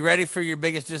 are you ready for your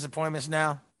biggest disappointments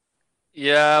now?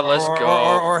 Yeah, let's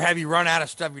go. Or have you run out of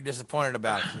stuff you're disappointed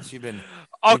about since you've been?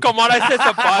 Oh, come on. I said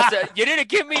the boss. You didn't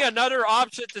give me another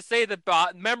option to say the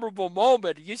memorable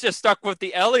moment. You just stuck with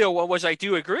the Elio one, which I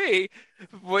do agree,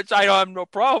 which I don't have no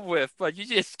problem with. But you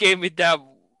just gave me that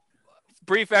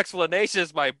brief explanation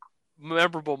as my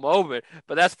memorable moment.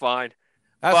 But that's fine.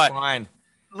 That's fine.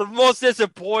 The most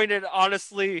disappointed,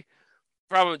 honestly,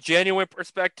 from a genuine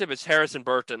perspective, is Harrison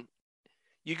Burton.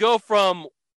 You go from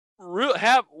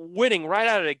winning right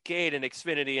out of the gate in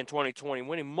Xfinity in 2020,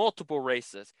 winning multiple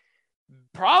races,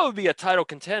 probably be a title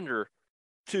contender,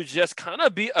 to just kind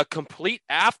of be a complete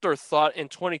afterthought in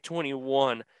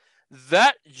 2021.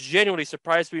 That genuinely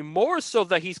surprised me, more so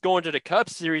that he's going to the Cup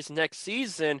Series next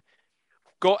season,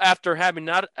 go after having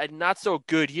not so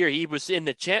good year. He was in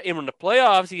the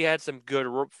playoffs. He had some good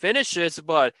finishes,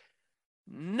 but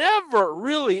never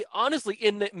really, honestly,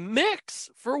 in the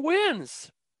mix for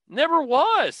wins. Never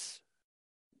was.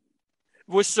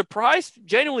 Was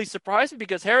genuinely surprised me,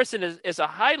 because Harrison is a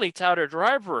highly touted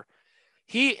driver.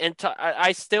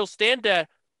 I still stand that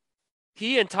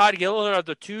he and Todd Gilliland are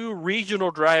the two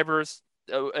regional drivers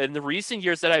in the recent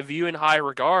years that I view in high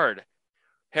regard.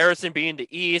 Harrison being the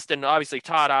East, and obviously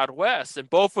Todd out West. And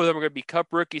both of them are going to be Cup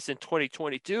rookies in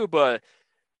 2022, but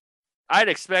I'd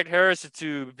expect Harrison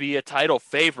to be a title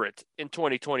favorite in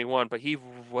 2021, but he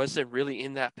wasn't really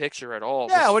in that picture at all.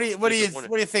 Yeah, what do you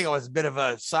think? It was a bit of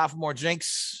a sophomore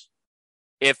jinx.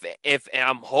 If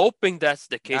I'm hoping that's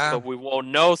the case, but we won't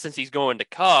know since he's going to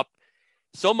Cup.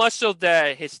 So much so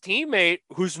that his teammate,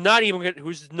 who's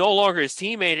no longer his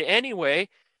teammate anyway,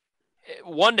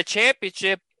 won the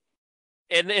championship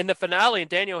in the finale, in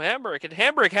Daniel Hemrick. And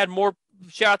Hemrick had more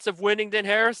shots of winning than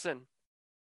Harrison.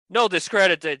 No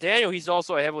discredit to Daniel. He's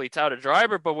also a heavily touted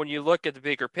driver, but when you look at the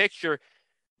bigger picture,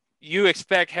 you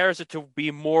expect Harrison to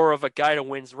be more of a guy who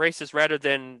wins races rather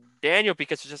than Daniel,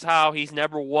 because it's just how he's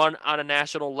never won on a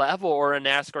national level or a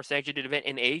NASCAR sanctioned event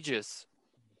in ages.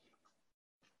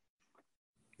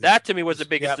 That to me was the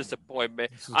biggest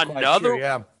disappointment.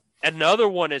 Another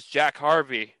one is Jack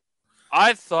Harvey.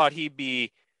 I thought he'd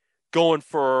be going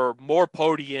for more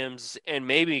podiums and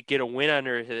maybe get a win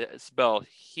under his belt.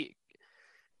 He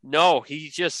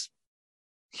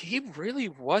really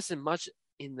wasn't much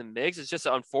in the mix. It's just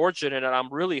unfortunate, and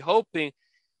I'm really hoping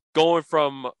going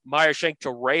from Meyershank to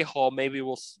Rahal, maybe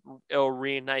it'll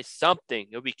reunite something.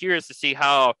 It'll be curious to see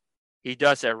how he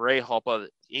does at Rahal, but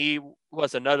he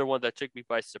was another one that took me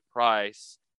by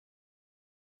surprise.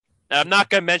 Now, I'm not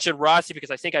going to mention Rossi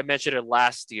because I think I mentioned it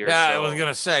last year. Yeah, so. I was going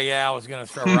to say, I was going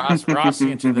to throw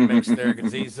Rossi into the mix there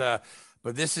because he's, but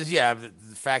this is, the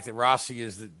fact that Rossi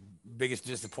is the biggest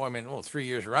disappointment, 3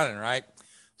 years running, right?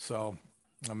 So,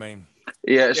 I mean.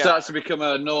 Yeah, it starts to become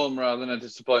a norm rather than a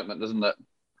disappointment, doesn't it?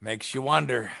 Makes you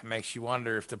wonder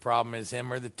if the problem is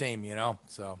him or the team,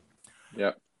 So,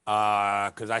 yeah.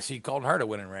 Because I see Colton Herta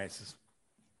winning races.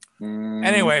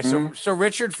 Anyway, so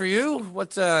Richard, for you,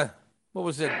 what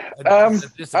was it?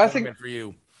 Disappointment for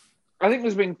you? I think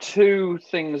there's been two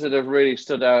things that have really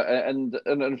stood out, and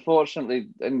unfortunately,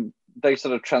 and they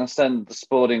sort of transcend the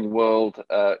sporting world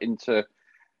into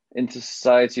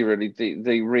society. Really,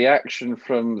 the reaction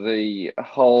from the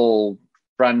whole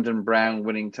Brandon Brown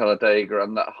winning Talladega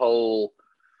and that whole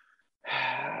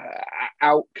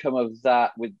outcome of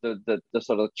that with the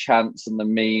sort of chants and the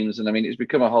memes, and I mean, it's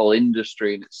become a whole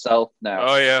industry in itself now.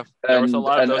 Oh yeah, there was a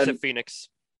lot of those in Phoenix.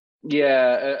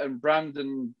 Yeah, and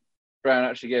Brandon Brown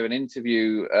actually gave an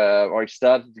interview, or he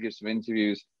started to give some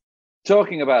interviews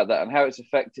talking about that and how it's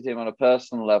affected him on a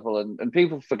personal level. And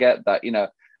people forget that,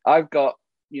 I've got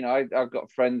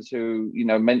friends who,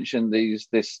 mention this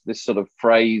sort of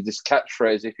phrase, this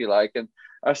catchphrase, if you like. And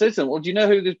I said to them, well, do you know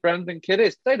who this Brandon kid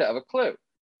is? They don't have a clue.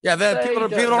 Yeah, people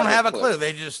don't have a clue.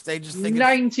 They just think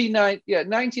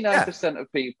 99%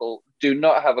 of people do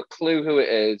not have a clue who it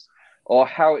is or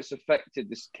how it's affected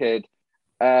this kid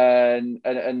and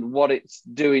what it's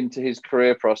doing to his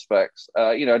career prospects.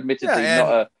 Admittedly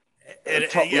not a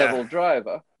top level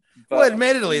driver. But, well,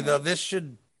 admittedly though,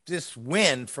 this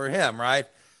win for him, right,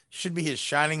 should be his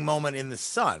shining moment in the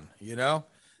sun, Yeah,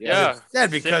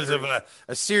 because of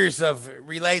a series of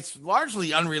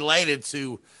largely unrelated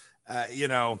to,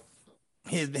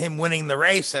 him winning the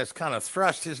race has kind of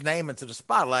thrust his name into the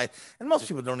spotlight, and most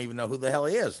people don't even know who the hell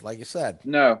he is, like you said.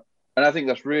 No, and I think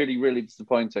that's really, really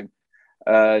disappointing.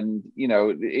 And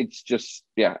it's just,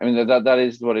 I mean, that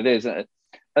is what it is.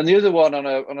 And the other one on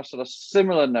a sort of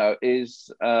similar note is,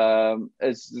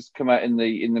 has come out in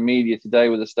the media today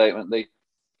with a statement, the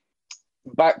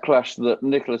backlash that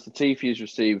Nicholas Latifi has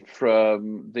received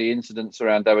from the incidents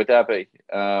around Abu Dhabi.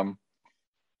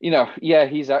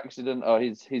 His accident or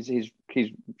his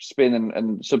spin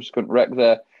and subsequent wreck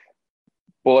there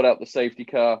brought out the safety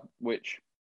car, which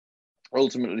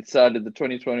ultimately decided the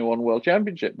 2021 World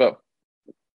Championship. But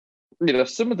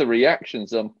some of the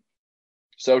reactions on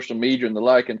social media and the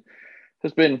like, and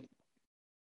has been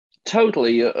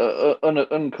totally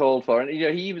uncalled for. And he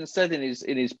even said in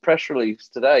his press release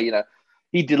today,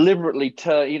 he deliberately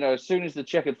turned. As soon as the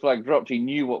checkered flag dropped, he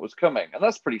knew what was coming, and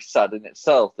that's pretty sad in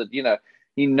itself. That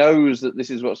he knows that this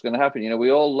is what's going to happen.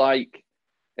 We all like,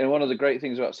 and one of the great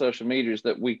things about social media is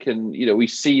that we can, we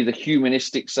see the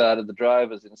humanistic side of the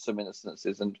drivers in some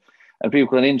instances, and people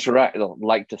can interact, or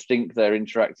like to think they're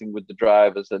interacting with the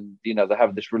drivers, and they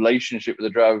have this relationship with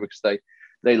the driver because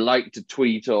they like to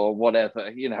tweet or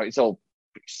whatever. It's all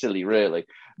silly, really.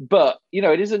 But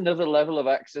it is another level of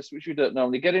access which we don't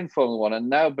normally get in Formula One, and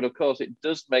now, but of course, it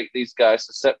does make these guys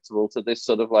susceptible to this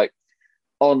sort of like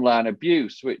online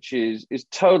abuse, which is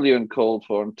totally uncalled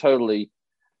for and totally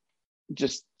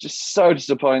just so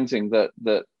disappointing that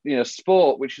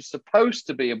sport, which is supposed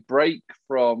to be a break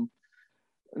from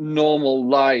normal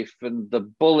life and the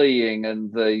bullying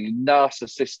and the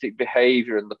narcissistic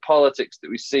behavior and the politics that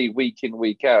we see week in,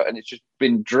 week out, and it's just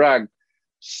been dragged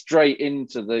straight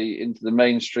into the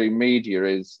mainstream media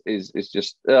is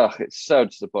just it's so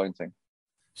disappointing.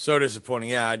 So disappointing.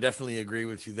 Yeah, I definitely agree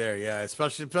with you there. Yeah,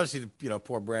 especially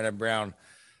poor Brandon Brown.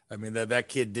 I mean, that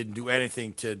kid didn't do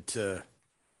anything to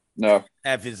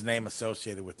have his name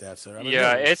associated with that. So I mean,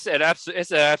 it's an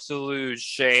absolute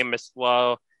shame as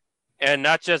well. And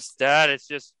not just that, it's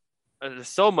just there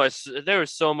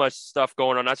was so much stuff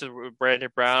going on, not just with Brandon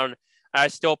Brown. I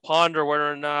still ponder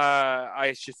whether or not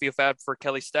I should feel bad for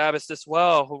Kelly Stabis as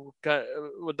well, who got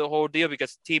with the whole deal,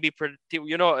 because TB,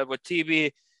 with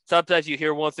TB, sometimes you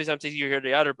hear one thing, sometimes you hear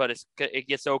the other, but it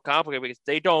gets so complicated because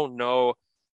they don't know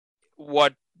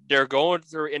what they're going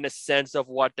through in the sense of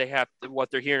what they're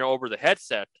hearing over the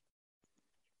headset.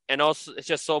 And also, it's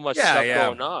just so much stuff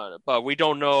going on. But we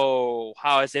don't know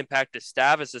how it's impacted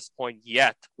Stav at this point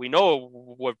yet. We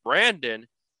know with Brandon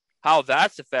how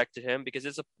that's affected him, because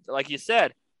it's like you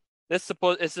said, it's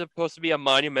supposed to be a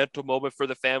monumental moment for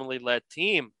the family-led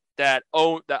team that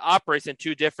operates in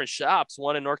two different shops,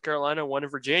 one in North Carolina and one in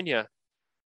Virginia.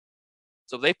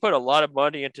 So they put a lot of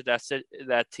money into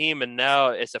that team, and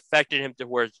now it's affected him to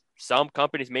where some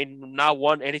companies may not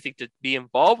want anything to be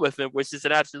involved with him, which is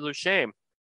an absolute shame.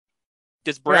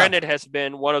 Because Brandon has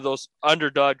been one of those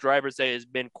underdog drivers that has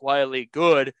been quietly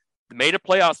good. Made a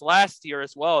playoffs last year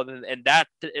as well, and that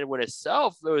in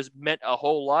itself meant a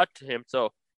whole lot to him.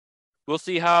 So we'll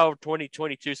see how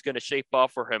 2022 is going to shape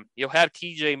up for him. You'll have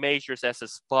TJ Majors as a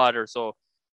spotter, so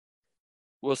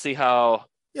we'll see how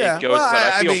it goes. Well,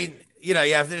 but I mean,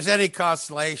 if there's any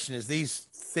consolation, is these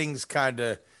things kind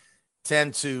of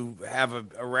tend to have a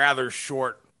rather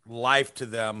short life to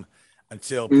them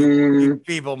until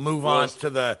people move on to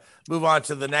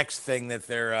the next thing that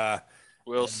they're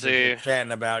we'll see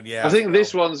chatting about. Yeah, I think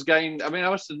this one's gained. I mean,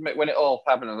 I must admit, when it all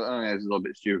happened, it's a little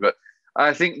bit stupid, but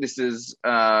I think this has,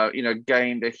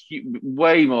 gained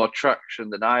way more traction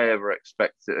than I ever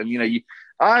expected. And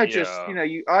I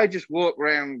just walk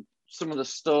around some of the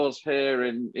stores here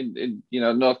in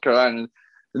North Carolina, and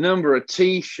the number of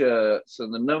T-shirts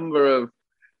and the number of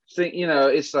things,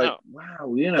 it's like,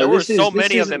 wow, there were so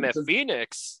many of them at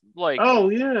Phoenix. Like, oh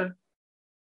yeah.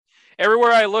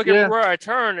 Everywhere I look, everywhere I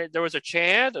turn, there was a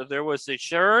chant, or there was a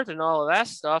shirt, and all of that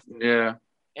stuff. Yeah.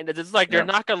 And it's like they're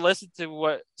not going to listen to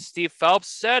what Steve Phelps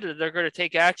said, and they're going to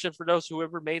take action for those who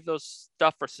ever made those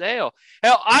stuff for sale.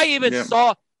 Hell, I even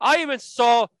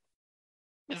saw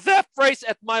that phrase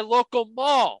at my local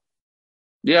mall.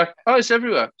 Yeah. Oh, it's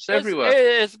everywhere. Everywhere.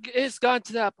 It's gone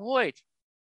to that point.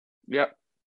 Yep.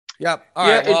 Yep. All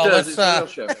right. Well, it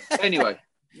does. Anyway,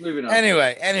 moving on.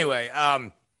 Anyway.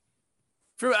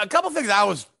 For a couple things I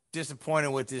was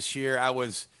disappointed with this year. I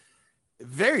was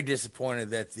very disappointed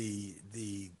that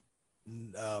the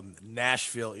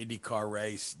Nashville IndyCar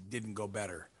race didn't go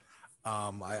better.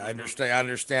 I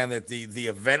understand that the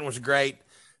event was great.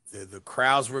 The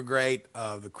crowds were great.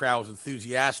 The crowd was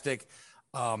enthusiastic.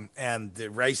 And the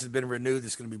race has been renewed.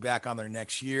 It's going to be back on there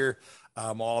next year.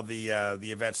 All the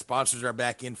event sponsors are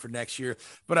back in for next year.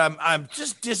 But I'm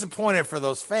just disappointed for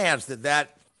those fans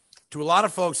that to a lot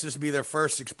of folks, this will be their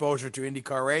first exposure to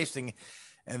IndyCar racing,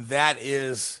 and that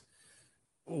is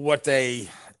what they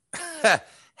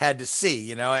had to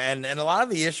see, and a lot of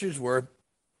the issues were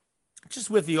just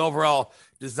with the overall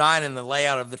design and the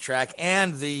layout of the track,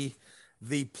 and the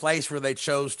place where they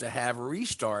chose to have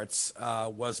restarts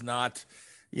was not,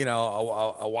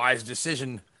 a wise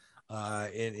decision.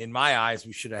 In my eyes,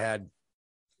 we should have had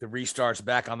the restarts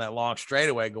back on that long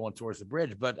straightaway going towards the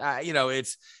bridge. But,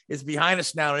 it's behind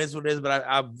us now. It is what it is. But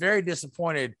I'm very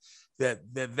disappointed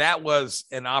that was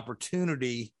an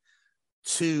opportunity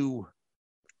to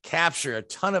capture a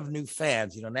ton of new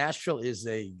fans. Nashville is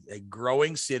a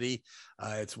growing city.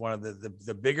 It's one of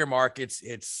the bigger markets.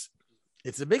 It's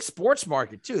a big sports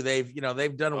market too.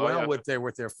 They've done well with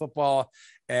their football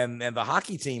and the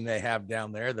hockey team they have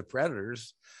down there, the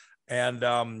Predators. And,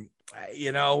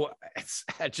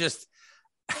 I just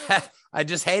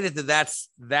hated that's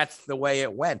the way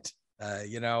it went,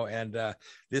 and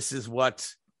this is what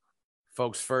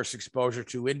folks' first exposure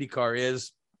to IndyCar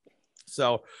is.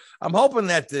 So I'm hoping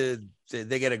that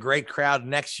they get a great crowd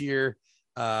next year,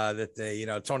 that they,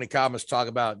 Tony Khan was talking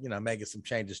about, making some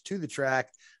changes to the track,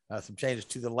 some changes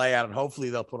to the layout, and hopefully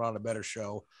they'll put on a better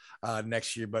show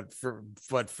next year. But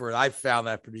I found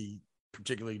that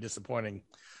particularly disappointing.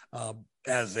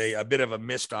 As a bit of a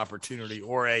missed opportunity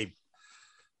or a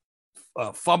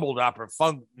fumbled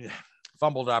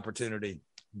opportunity,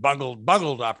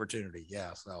 bungled opportunity.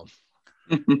 Yeah. So,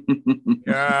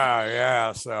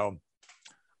 yeah. So,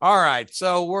 all right.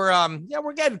 So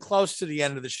we're getting close to the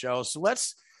end of the show. So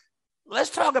let's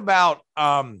talk about,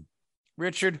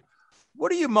 Richard,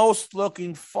 what are you most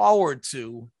looking forward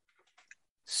to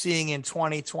seeing in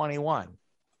 2021?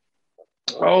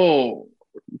 Oh,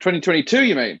 2022,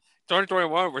 you mean?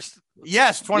 2021.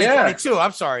 Yes, 2022. Yeah.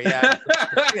 I'm sorry. Yeah.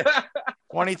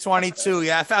 2022.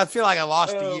 Yeah. I feel like I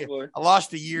lost a year. Boy. I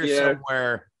lost a year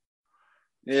somewhere.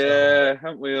 Yeah,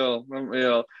 haven't we all?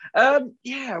 Well,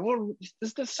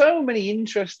 there's so many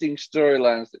interesting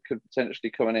storylines that could potentially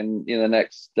come in the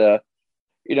next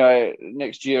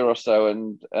next year or so,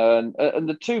 and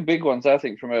the two big ones I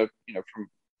think from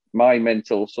my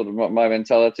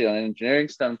mentality on an engineering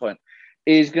standpoint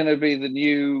is going to be the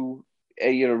new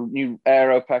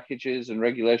aero packages and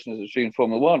regulations that we've seen in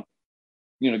Formula One.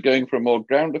 Going for a more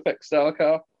ground effect style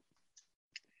car,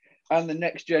 and the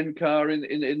next gen car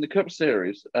in the Cup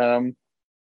Series.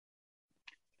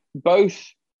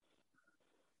 Both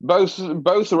are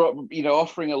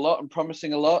offering a lot and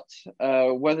promising a lot.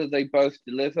 Whether they both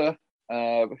deliver,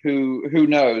 who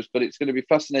knows? But it's going to be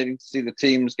fascinating to see the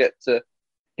teams get to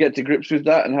grips with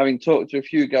that. And having talked to a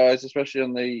few guys, especially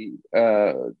on the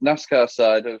NASCAR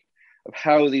side, of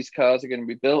how these cars are going to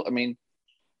be built. I mean,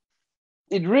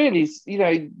 it really,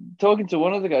 talking to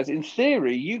one of the guys, in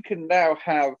theory, you can now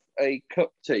have a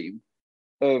cup team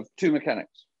of 2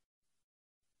 mechanics.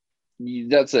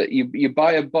 That's it. You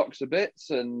buy a box of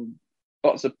bits and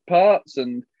box of parts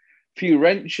and a few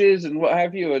wrenches and what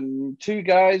have you, and 2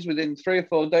 guys within 3 or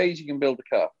 4 days, you can build a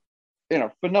car.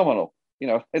 Phenomenal.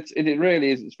 It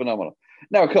really is. It's phenomenal.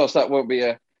 Now, of course, that won't be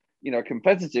a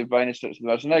competitive by any stretch of the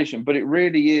imagination, but it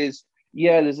really is.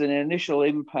 Yeah, there's an initial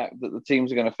impact that the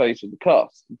teams are going to face with the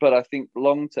cost, but I think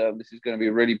long term this is going to be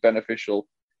a really beneficial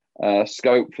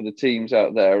scope for the teams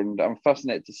out there, and I'm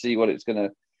fascinated to see what it's going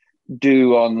to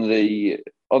do on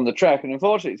the track. And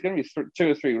unfortunately, it's going to be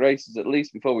 2 or 3 races at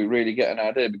least before we really get an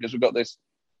idea, because we've got this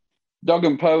dog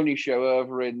and pony show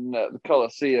over in the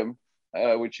Coliseum,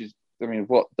 which is,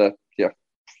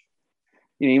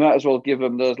 you might as well give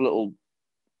them those little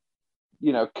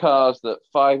cars that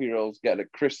 5-year-olds get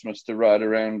at Christmas to ride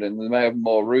around in. They may have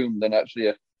more room than actually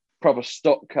a proper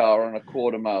stock car on a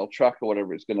quarter-mile track or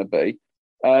whatever it's going to be.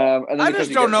 And then I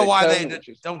just don't know why they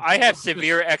don't. I have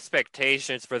severe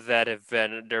expectations for that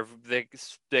event.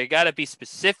 They got to be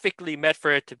specifically meant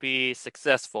for it to be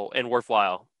successful and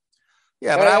worthwhile.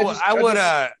 Yeah, but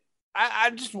I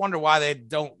just wonder why they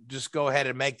don't just go ahead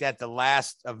and make that the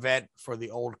last event for the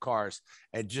old cars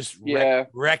and just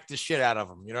wreck the shit out of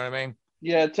them. You know what I mean?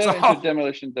 Yeah, turn it into a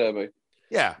demolition derby.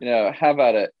 Yeah. Have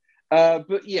at it.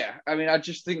 But yeah, I mean, I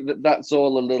just think that's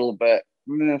all a little bit.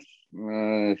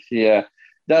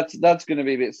 That's going to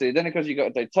be a bit silly. Then, of course, you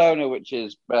got Daytona, which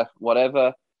is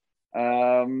whatever.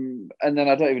 And then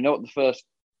I don't even know what the first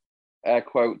air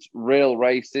quotes real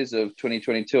races of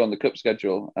 2022 on the Cup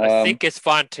schedule. I think it's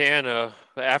Fontana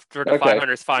after the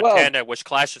 500's Fontana, which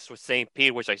clashes with St.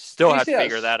 Pete, which I still have to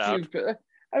figure that out.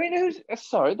 I mean,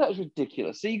 sorry, that's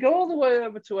ridiculous. So you go all the way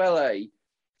over to LA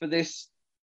for this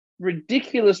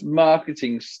ridiculous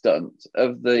marketing stunt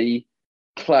of the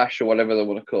Clash or whatever they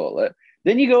want to call it.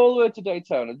 Then you go all the way to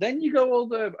Daytona. Then you go all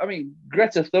the. I mean,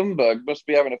 Greta Thunberg must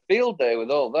be having a field day with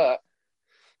all that.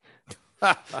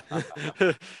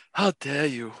 How dare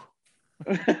you?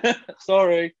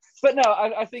 Sorry, but no,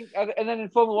 I think, and then in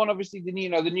Formula One, obviously the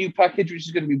new package, which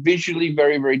is going to be visually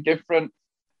very, very different.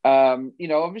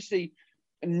 Obviously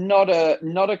not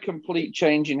a complete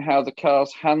change in how the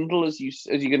cars handle as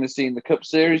you're going to see in the Cup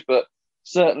Series, but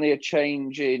certainly a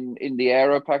change in the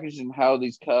aero package and how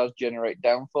these cars generate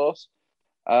downforce.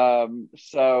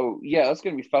 So yeah, that's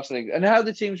going to be fascinating, and how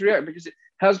the teams react, because it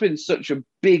has been such a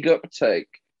big uptake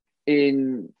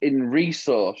in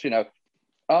resource.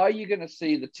 Are you going to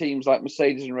see the teams like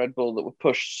Mercedes and Red Bull that were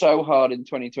pushed so hard in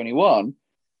 2021,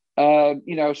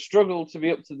 struggle to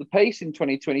be up to the pace in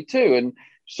 2022? And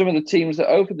some of the teams that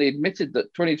openly admitted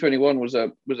that 2021 was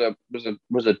a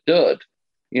dud,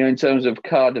 in terms of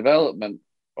car development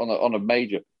on a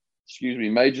major scale.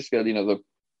 The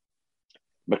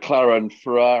McLaren,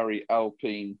 Ferrari,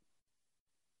 Alpine,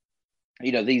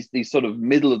 these sort of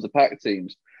middle of the pack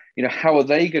teams. How are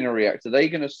they going to react? Are they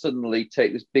going to suddenly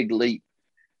take this big leap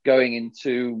going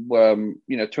into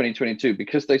 2022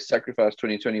 because they sacrificed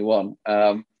 2021,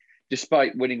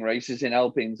 despite winning races in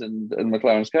Alpine's and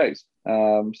McLaren's case?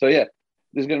 So yeah,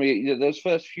 there's going to be those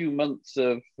first few months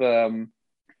of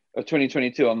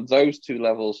 2022 on those two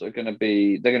levels they're going to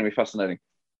be fascinating.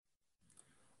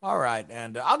 All right,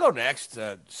 and I'll go next.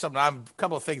 A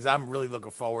couple of things I'm really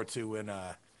looking forward to in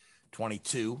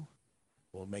 22.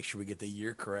 We'll make sure we get the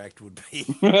year correct. Would be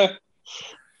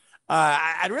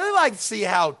I'd really like to see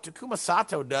how Takuma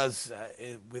Sato does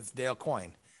with Dale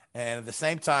Coyne, and at the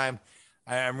same time,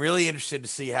 I'm really interested to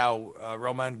see how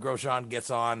Romain Grosjean gets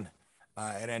on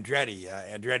at Andretti.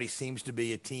 Andretti seems to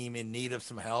be a team in need of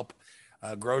some help.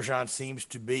 Grosjean seems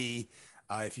to be,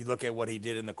 if you look at what he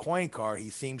did in the Coyne car, he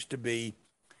seems to be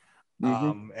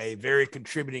a very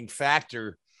contributing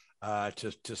factor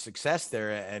to success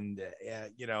there. And,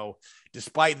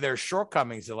 despite their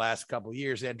shortcomings the last couple of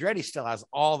years, Andretti still has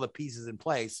all the pieces in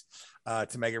place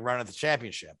to make a run at the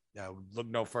championship. Look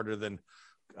no further than,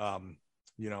 Colton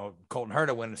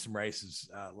Herta winning some races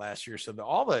last year. So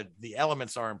all the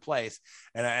elements are in place.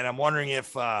 And I'm wondering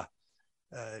if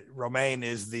Romain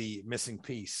is the missing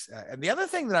piece. And the other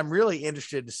thing that I'm really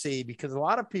interested to see, because a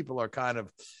lot of people are kind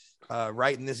of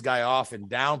writing this guy off and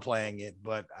downplaying it,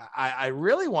 but I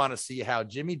really want to see how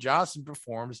Jimmy Johnson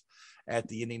performs at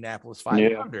the Indianapolis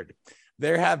 500. Yeah.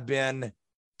 There have been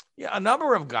a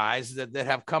number of guys that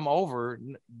have come over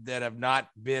that have not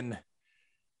been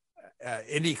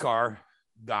IndyCar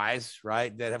guys,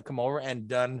 right? That have come over and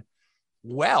done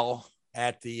well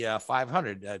at the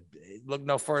 500. Look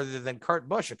no further than Kurt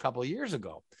Busch a couple of years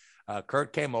ago.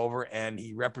 Kurt came over and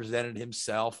he represented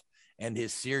himself end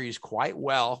his series quite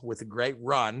well with a great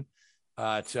run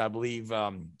to, I believe,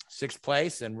 sixth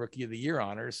place and Rookie of the Year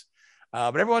honors.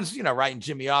 But everyone's, writing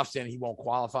Jimmy off, saying he won't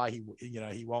qualify.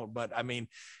 He won't. But I mean,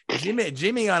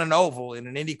 Jimmy on an oval in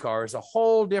an IndyCar is a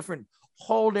whole different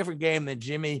game than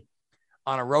Jimmy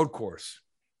on a road course.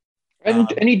 And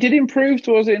he did improve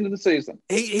towards the end of the season.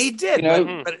 He did,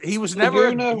 but he was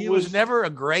never a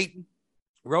great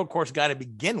road course guy to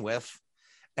begin with.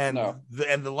 And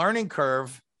the learning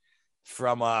curve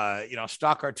from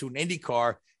stock car to an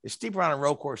IndyCar is steeper on a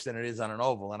road course than it is on an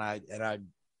oval. And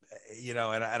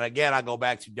again, I go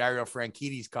back to Dario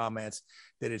Franchitti's comments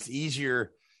that it's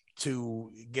easier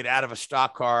to get out of a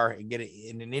stock car and get it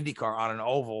in an IndyCar on an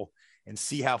oval and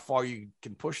see how far you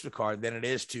can push the car than it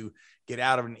is to get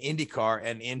out of an IndyCar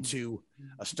and into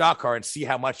a stock car and see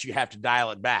how much you have to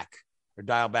dial it back or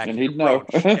dial back. And he'd know.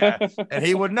 Yeah. And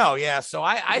he would know. Yeah. So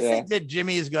I think that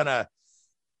Jimmy is going to,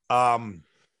 I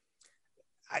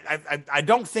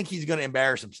don't think he's going to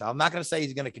embarrass himself. I'm not going to say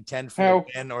he's going to contend for the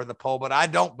win or the pole, but I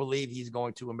don't believe he's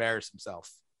going to embarrass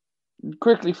himself.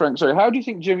 Quickly, Frank. Sorry, how do you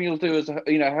think Jimmy will do as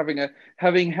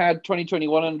having had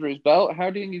 2021 under his belt? How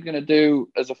do you think he's going to do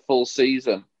as a full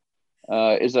season,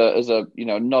 as a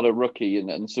not a rookie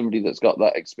and somebody that's got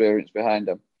that experience behind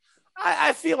him?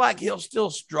 I feel like he'll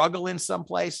still struggle in some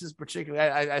places,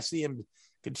 particularly. I see him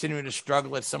continuing to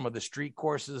struggle at some of the street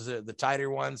courses, the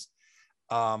tighter ones.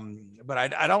 But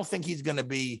I don't think he's going to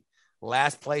be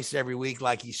last place every week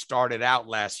like he started out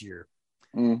last year.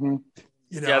 Mm-hmm.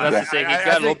 That's the thing. He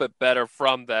got a little bit better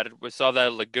from that. We saw that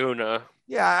at Laguna.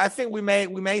 Yeah, I think we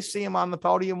may see him on the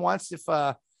podium once if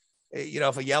a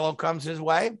yellow comes his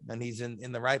way and he's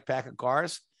in the right pack of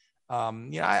cars.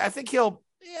 I think he'll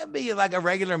be like a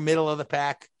regular middle of the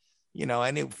pack.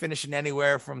 Finishing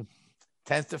anywhere from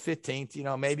 10th to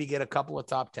 15th. Maybe get a couple of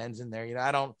top 10s in there.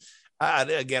 I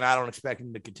don't expect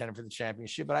him to contend for the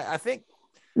championship, but I think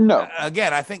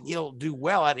I think he'll do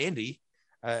well at Indy.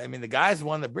 The guy's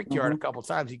won the Brickyard a couple of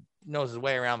times. He knows his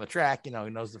way around the track. He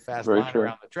knows the fast line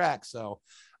around the track. So,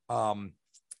 but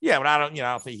I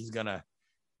don't think he's gonna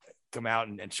come out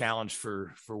and challenge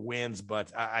for wins.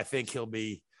 But I think he'll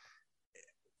be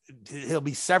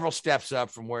several steps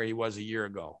up from where he was a year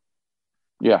ago.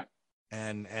 Yeah,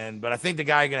 but I think the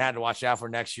guy you're gonna have to watch out for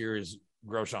next year is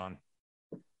Grosjean.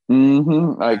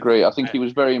 Mm-hmm. I agree. I think he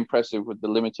was very impressive with the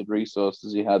limited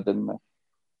resources he had, didn't he?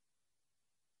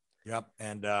 Yep.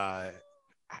 And, the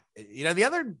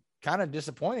other kind of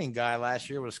disappointing guy last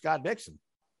year was Scott Dixon.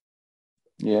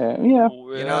 Yeah.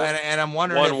 And I'm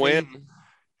wondering one win,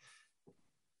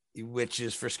 which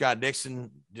is for Scott Dixon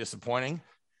disappointing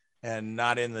and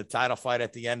not in the title fight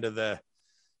at the end of the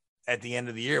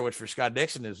year, which for Scott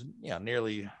Dixon is,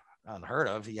 nearly unheard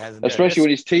of. He hasn't, especially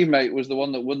when his teammate was the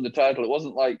one that won the title. It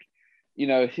wasn't like,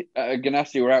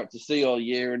 Ganassi were out to sea all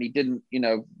year and he didn't, he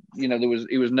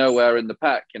was nowhere in the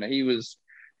pack.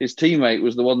 His teammate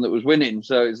was the one that was winning.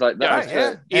 So it's like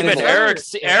that. Even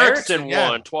Ericsson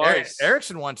won twice.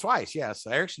 Ericsson won twice. Yes.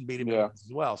 Ericsson beat him as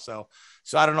well. So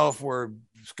I don't know if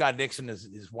Scott Dixon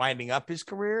is winding up his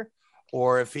career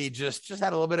or if he just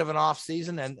had a little bit of an off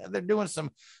season and they're doing some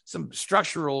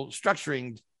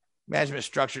structuring management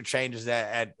structure changes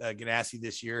at Ganassi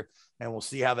this year, and we'll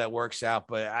see how that works out.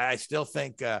 But I still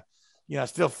think, I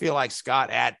still feel like Scott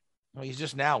he's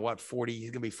just now 40.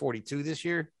 He's going to be 42 this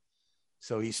year.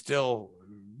 So he's still,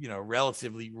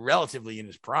 relatively in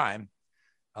his prime.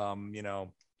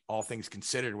 All things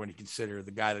considered, when you consider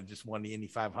the guy that just won the Indy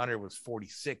 500 was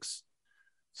 46.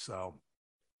 So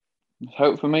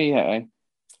hope for me, hey.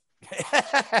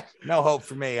 No hope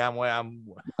for me. I'm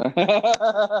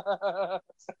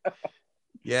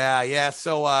yeah.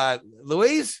 So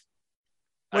Louise,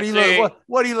 what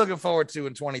are you looking forward to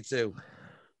in 22?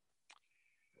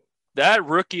 That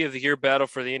Rookie of the Year battle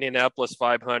for the Indianapolis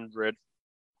 500.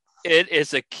 It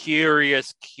is a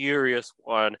curious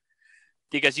one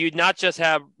because you not just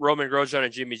have Roman Grosjean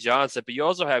and Jimmy Johnson, but you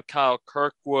also have Kyle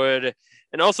Kirkwood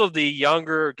and also the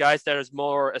younger guys that is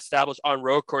more established on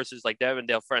road courses like Devin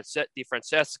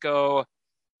DeFrancesco,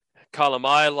 Colin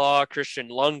Mylaw, Christian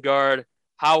Lundgaard.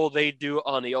 How will they do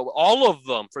on the all of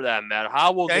them for that matter?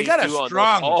 How will they got do a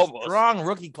strong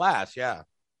rookie class? Yeah.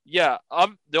 Yeah.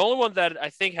 The only one that I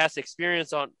think has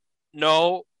experience on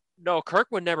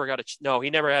Kirkwood never he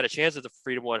never had a chance at the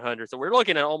Freedom 100. So we're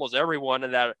looking at almost everyone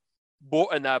in that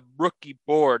rookie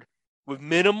board with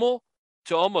minimal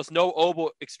to almost no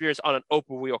oval experience on an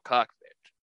open wheel cockpit.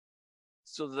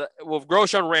 So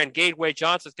Grosjean ran Gateway.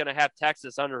 Johnson's going to have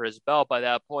Texas under his belt by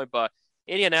that point, but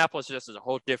Indianapolis just is a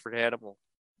whole different animal.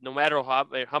 No matter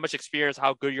how much experience,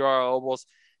 how good you are at ovals,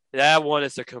 that one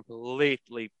is a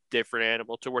completely different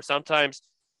animal to where sometimes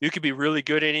You could be really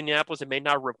good in Indianapolis. It may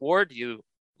not reward you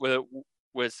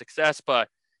with success, but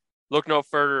look no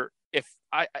further.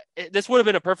 This would have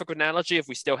been a perfect analogy if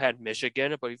we still had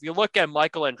Michigan. But if you look at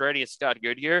Michael Andretti and Scott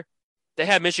Goodyear, they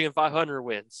had Michigan 500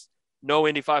 wins, no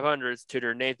Indy 500s to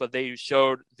their names, but they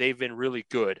showed they've been really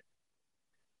good.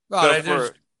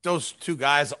 Those two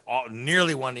guys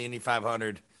nearly won the Indy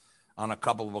 500 on a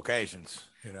couple of occasions.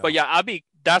 You know? But yeah,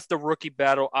 that's the rookie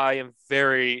battle. I am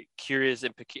very curious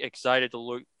and excited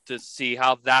to see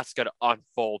how that's going to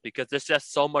unfold because there's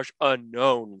just so much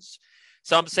unknowns.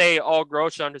 Some say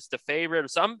Grosjean is the favorite.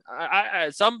 Some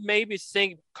maybe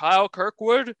think Kyle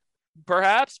Kirkwood,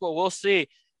 perhaps, but we'll see.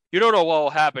 You don't know what will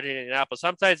happen in Indianapolis.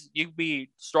 Sometimes you can be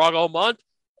strong all month,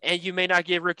 and you may not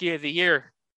get Rookie of the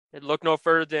Year. And look no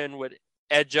further than with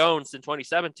Ed Jones in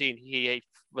 2017. He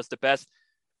was the best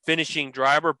finishing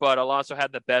driver, but Alonso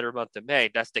had the better month of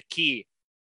May. That's the key.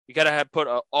 You got to put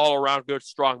an all-around good,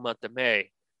 strong month of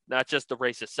May, not just the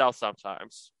race itself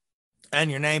sometimes. And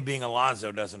your name being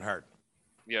Alonso doesn't hurt.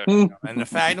 Yeah. And the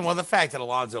fact that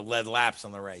Alonso led laps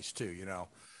on the race too, you know.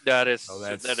 That is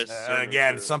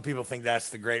again, true. Some people think that's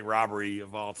the great robbery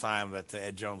of all time that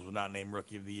Ed Jones was not named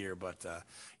Rookie of the Year, but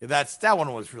that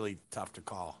one was really tough to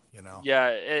call, you know. Yeah,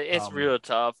 it's real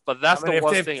tough, but that's the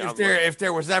one thing. If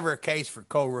there was ever a case for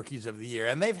co-rookies of the year,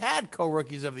 and they've had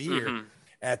co-rookies of the year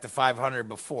at the 500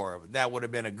 before, that would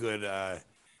have been a good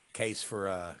case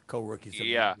for co-rookies of the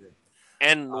year.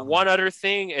 And one other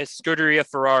thing is Scuderia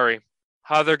Ferrari,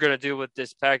 how they're going to do with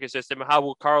this package system. How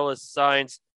will Carlos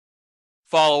Sainz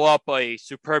follow up a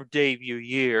superb debut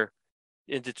year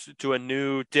into a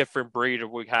new, different breed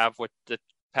we have with the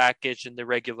package and the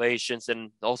regulations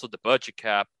and also the budget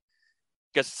cap?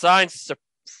 Because Sainz is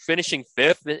finishing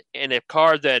fifth in a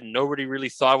car that nobody really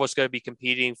thought was going to be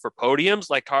competing for podiums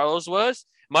like Carlos was,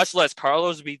 much less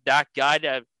Carlos be that guy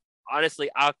that honestly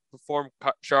outperformed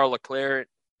Charles Leclerc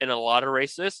in a lot of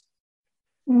races.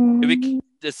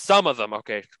 Some of them,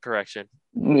 okay, correction.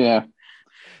 Yeah.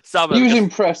 He was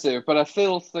impressive, but I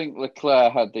still think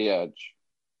Leclerc had the edge.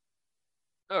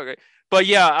 Okay. But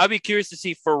yeah, I'd be curious to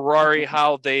see Ferrari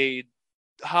how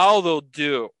they'll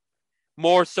do.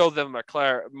 More so than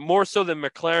McLaren and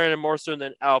more so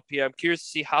than Alpine. I'm curious to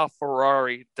see how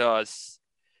Ferrari does.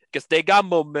 Because they got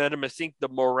momentum. I think the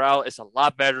morale is a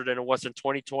lot better than it was in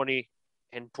 2020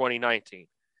 and 2019.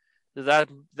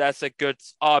 That's a good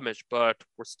homage, but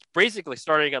we're basically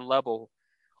starting on level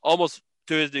almost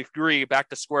to a degree back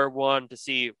to square one to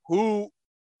see who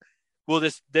will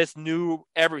this new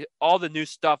all the new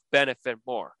stuff benefit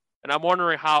more. And I'm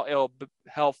wondering how it'll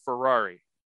help Ferrari,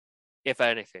 if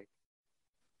anything.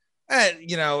 And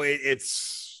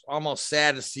it's almost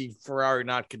sad to see Ferrari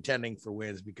not contending for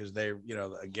wins because they're,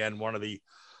 again, one of the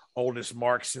oldest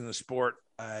marks in the sport.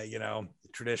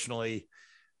 Traditionally,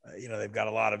 they've got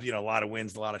a lot of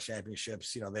wins, a lot of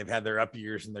championships. They've had their up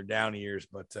years and their down years,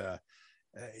 but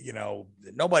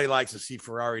nobody likes to see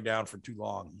Ferrari down for too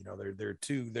long. They're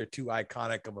too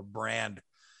iconic of a brand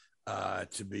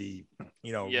to be,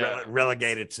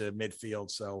 relegated to midfield.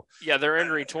 So yeah, they're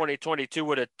entering 2022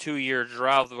 with a 2-year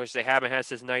drought, which they haven't had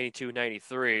since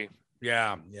 92-93.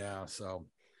 Yeah. So,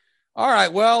 all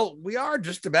right. Well, we are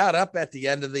just about up at the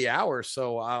end of the hour,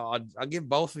 so I'll give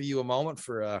both of you a moment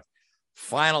for a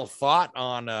final thought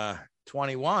on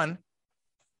 21.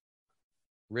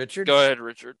 Richard, go ahead,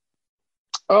 Richard.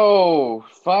 Oh,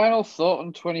 final thought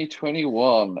on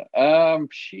 2021.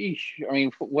 Sheesh. I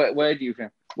mean, where do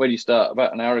you start?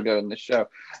 About an hour ago in this show.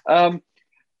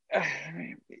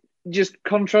 Just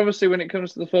controversy when it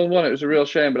comes to the Formula One. It was a real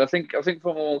shame, but I think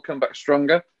Formula One will come back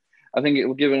stronger. I think it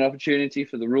will give an opportunity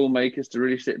for the rule makers to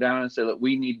really sit down and say, look,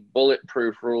 we need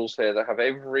bulletproof rules here that have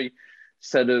every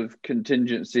set of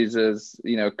contingencies as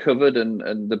covered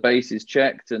and the base is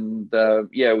checked, and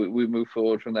we move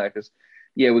forward from there because.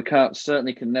 Yeah, we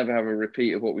certainly can never have a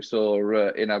repeat of what we saw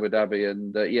in Abu Dhabi.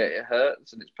 And it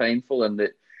hurts and it's painful and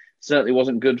it certainly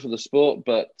wasn't good for the sport,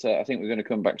 but I think we're going to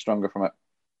come back stronger from it.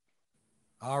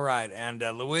 All right. And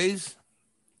Louise?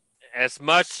 As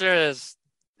much as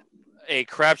a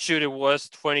crapshoot it was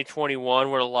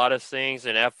 2021 with a lot of things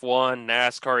in F1,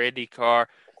 NASCAR, IndyCar,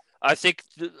 I think,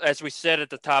 as we said at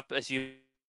the top,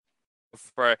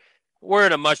 we're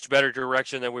in a much better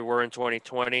direction than we were in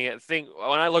 2020. I think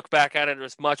when I look back at it, it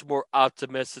was much more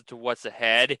optimistic to what's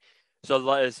ahead.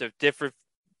 So it's a different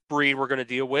breed we're going to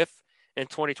deal with in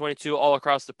 2022 all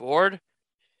across the board.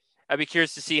 I'd be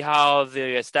curious to see how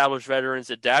the established veterans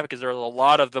adapt because there's a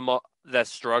lot of them that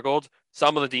struggled.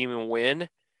 Some of them didn't even win.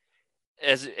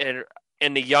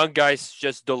 And the young guys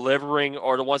just delivering,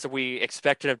 or the ones that we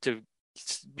expected them to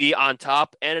be on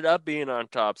top, ended up being on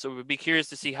top. So we'd be curious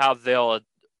to see how they'll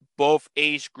both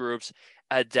age groups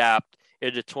adapt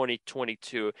into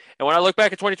 2022. And when I look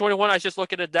back at 2021, I just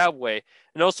look at it that way.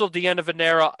 And also the end of an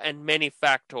era and many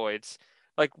factoids.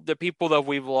 Like the people that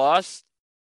we've lost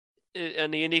on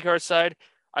the IndyCar side,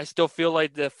 I still feel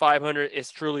like the 500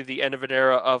 is truly the end of an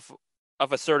era of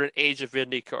a certain age of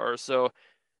IndyCar. So,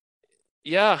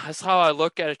 yeah, that's how I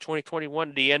look at it,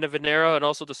 2021, the end of an era and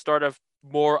also the start of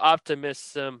more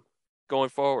optimism going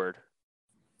forward.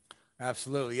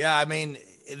 Absolutely. Yeah, I mean,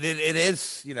 it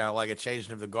is, like a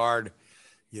changing of the guard,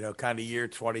 kind of year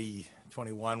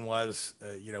 2021 was.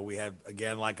 We had,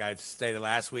 again, like I stated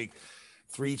last week,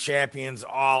 3 champions,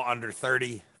 all under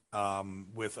 30,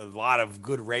 with a lot of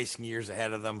good racing years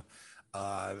ahead of them.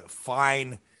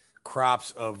 Fine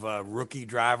crops of rookie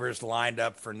drivers lined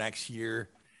up for next year.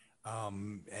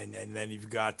 And then you've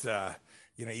got,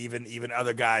 even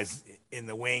other guys in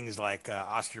the wings like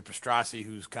Oscar Pastrasi,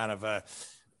 who's kind of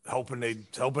hoping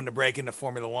to break into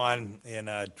Formula One in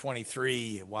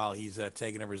 23 while he's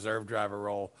taking a reserve driver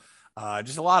role.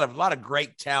 Just a lot of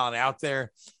great talent out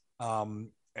there.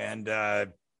 If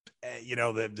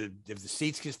the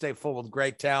seats can stay full with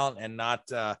great talent and not,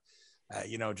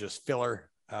 just filler,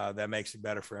 that makes it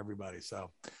better for everybody.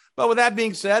 So, but with that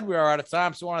being said, we are out of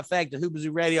time. So I want to thank the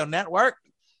Hoobazoo Radio Network.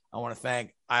 I want to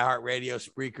thank iHeartRadio,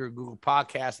 Spreaker, Google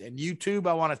Podcasts, and YouTube.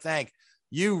 I want to thank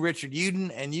you, Richard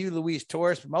Uden, and you, Luis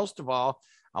Torres. But most of all,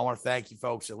 I want to thank you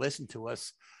folks that listen to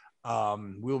us.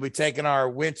 We'll be taking our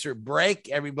winter break.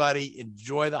 Everybody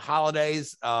enjoy the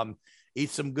holidays. Eat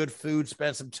some good food,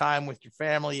 spend some time with your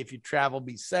family. If you travel,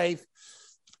 be safe.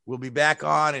 We'll be back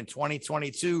on in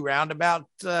 2022, roundabout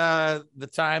the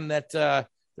time that the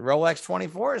Rolex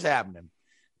 24 is happening.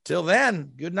 Till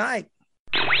then, good night.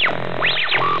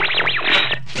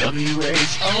 WHOOBAZOO,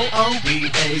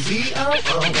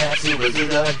 that's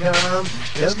Hoobazoo.com.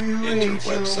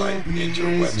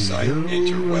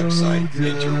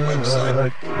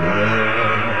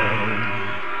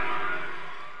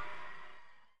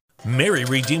 Mary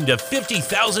redeemed a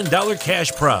 $50,000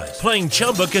 cash prize playing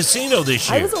Chumba Casino this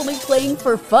year. I was only playing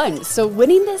for fun, so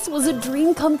winning this was a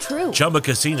dream come true. Chumba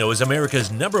Casino is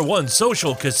America's #1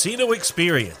 social casino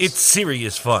experience. It's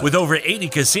serious fun. With over 80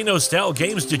 casino-style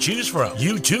games to choose from,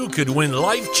 you too could win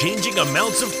life-changing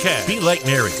amounts of cash. Be like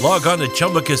Mary. Log on to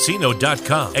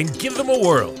ChumbaCasino.com and give them a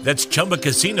whirl. That's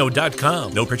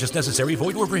ChumbaCasino.com. No purchase necessary.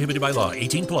 Void where prohibited by law.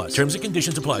 18+. Terms and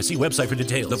conditions apply. See website for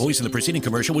details. The voice in the preceding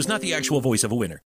commercial was not the actual voice of a winner.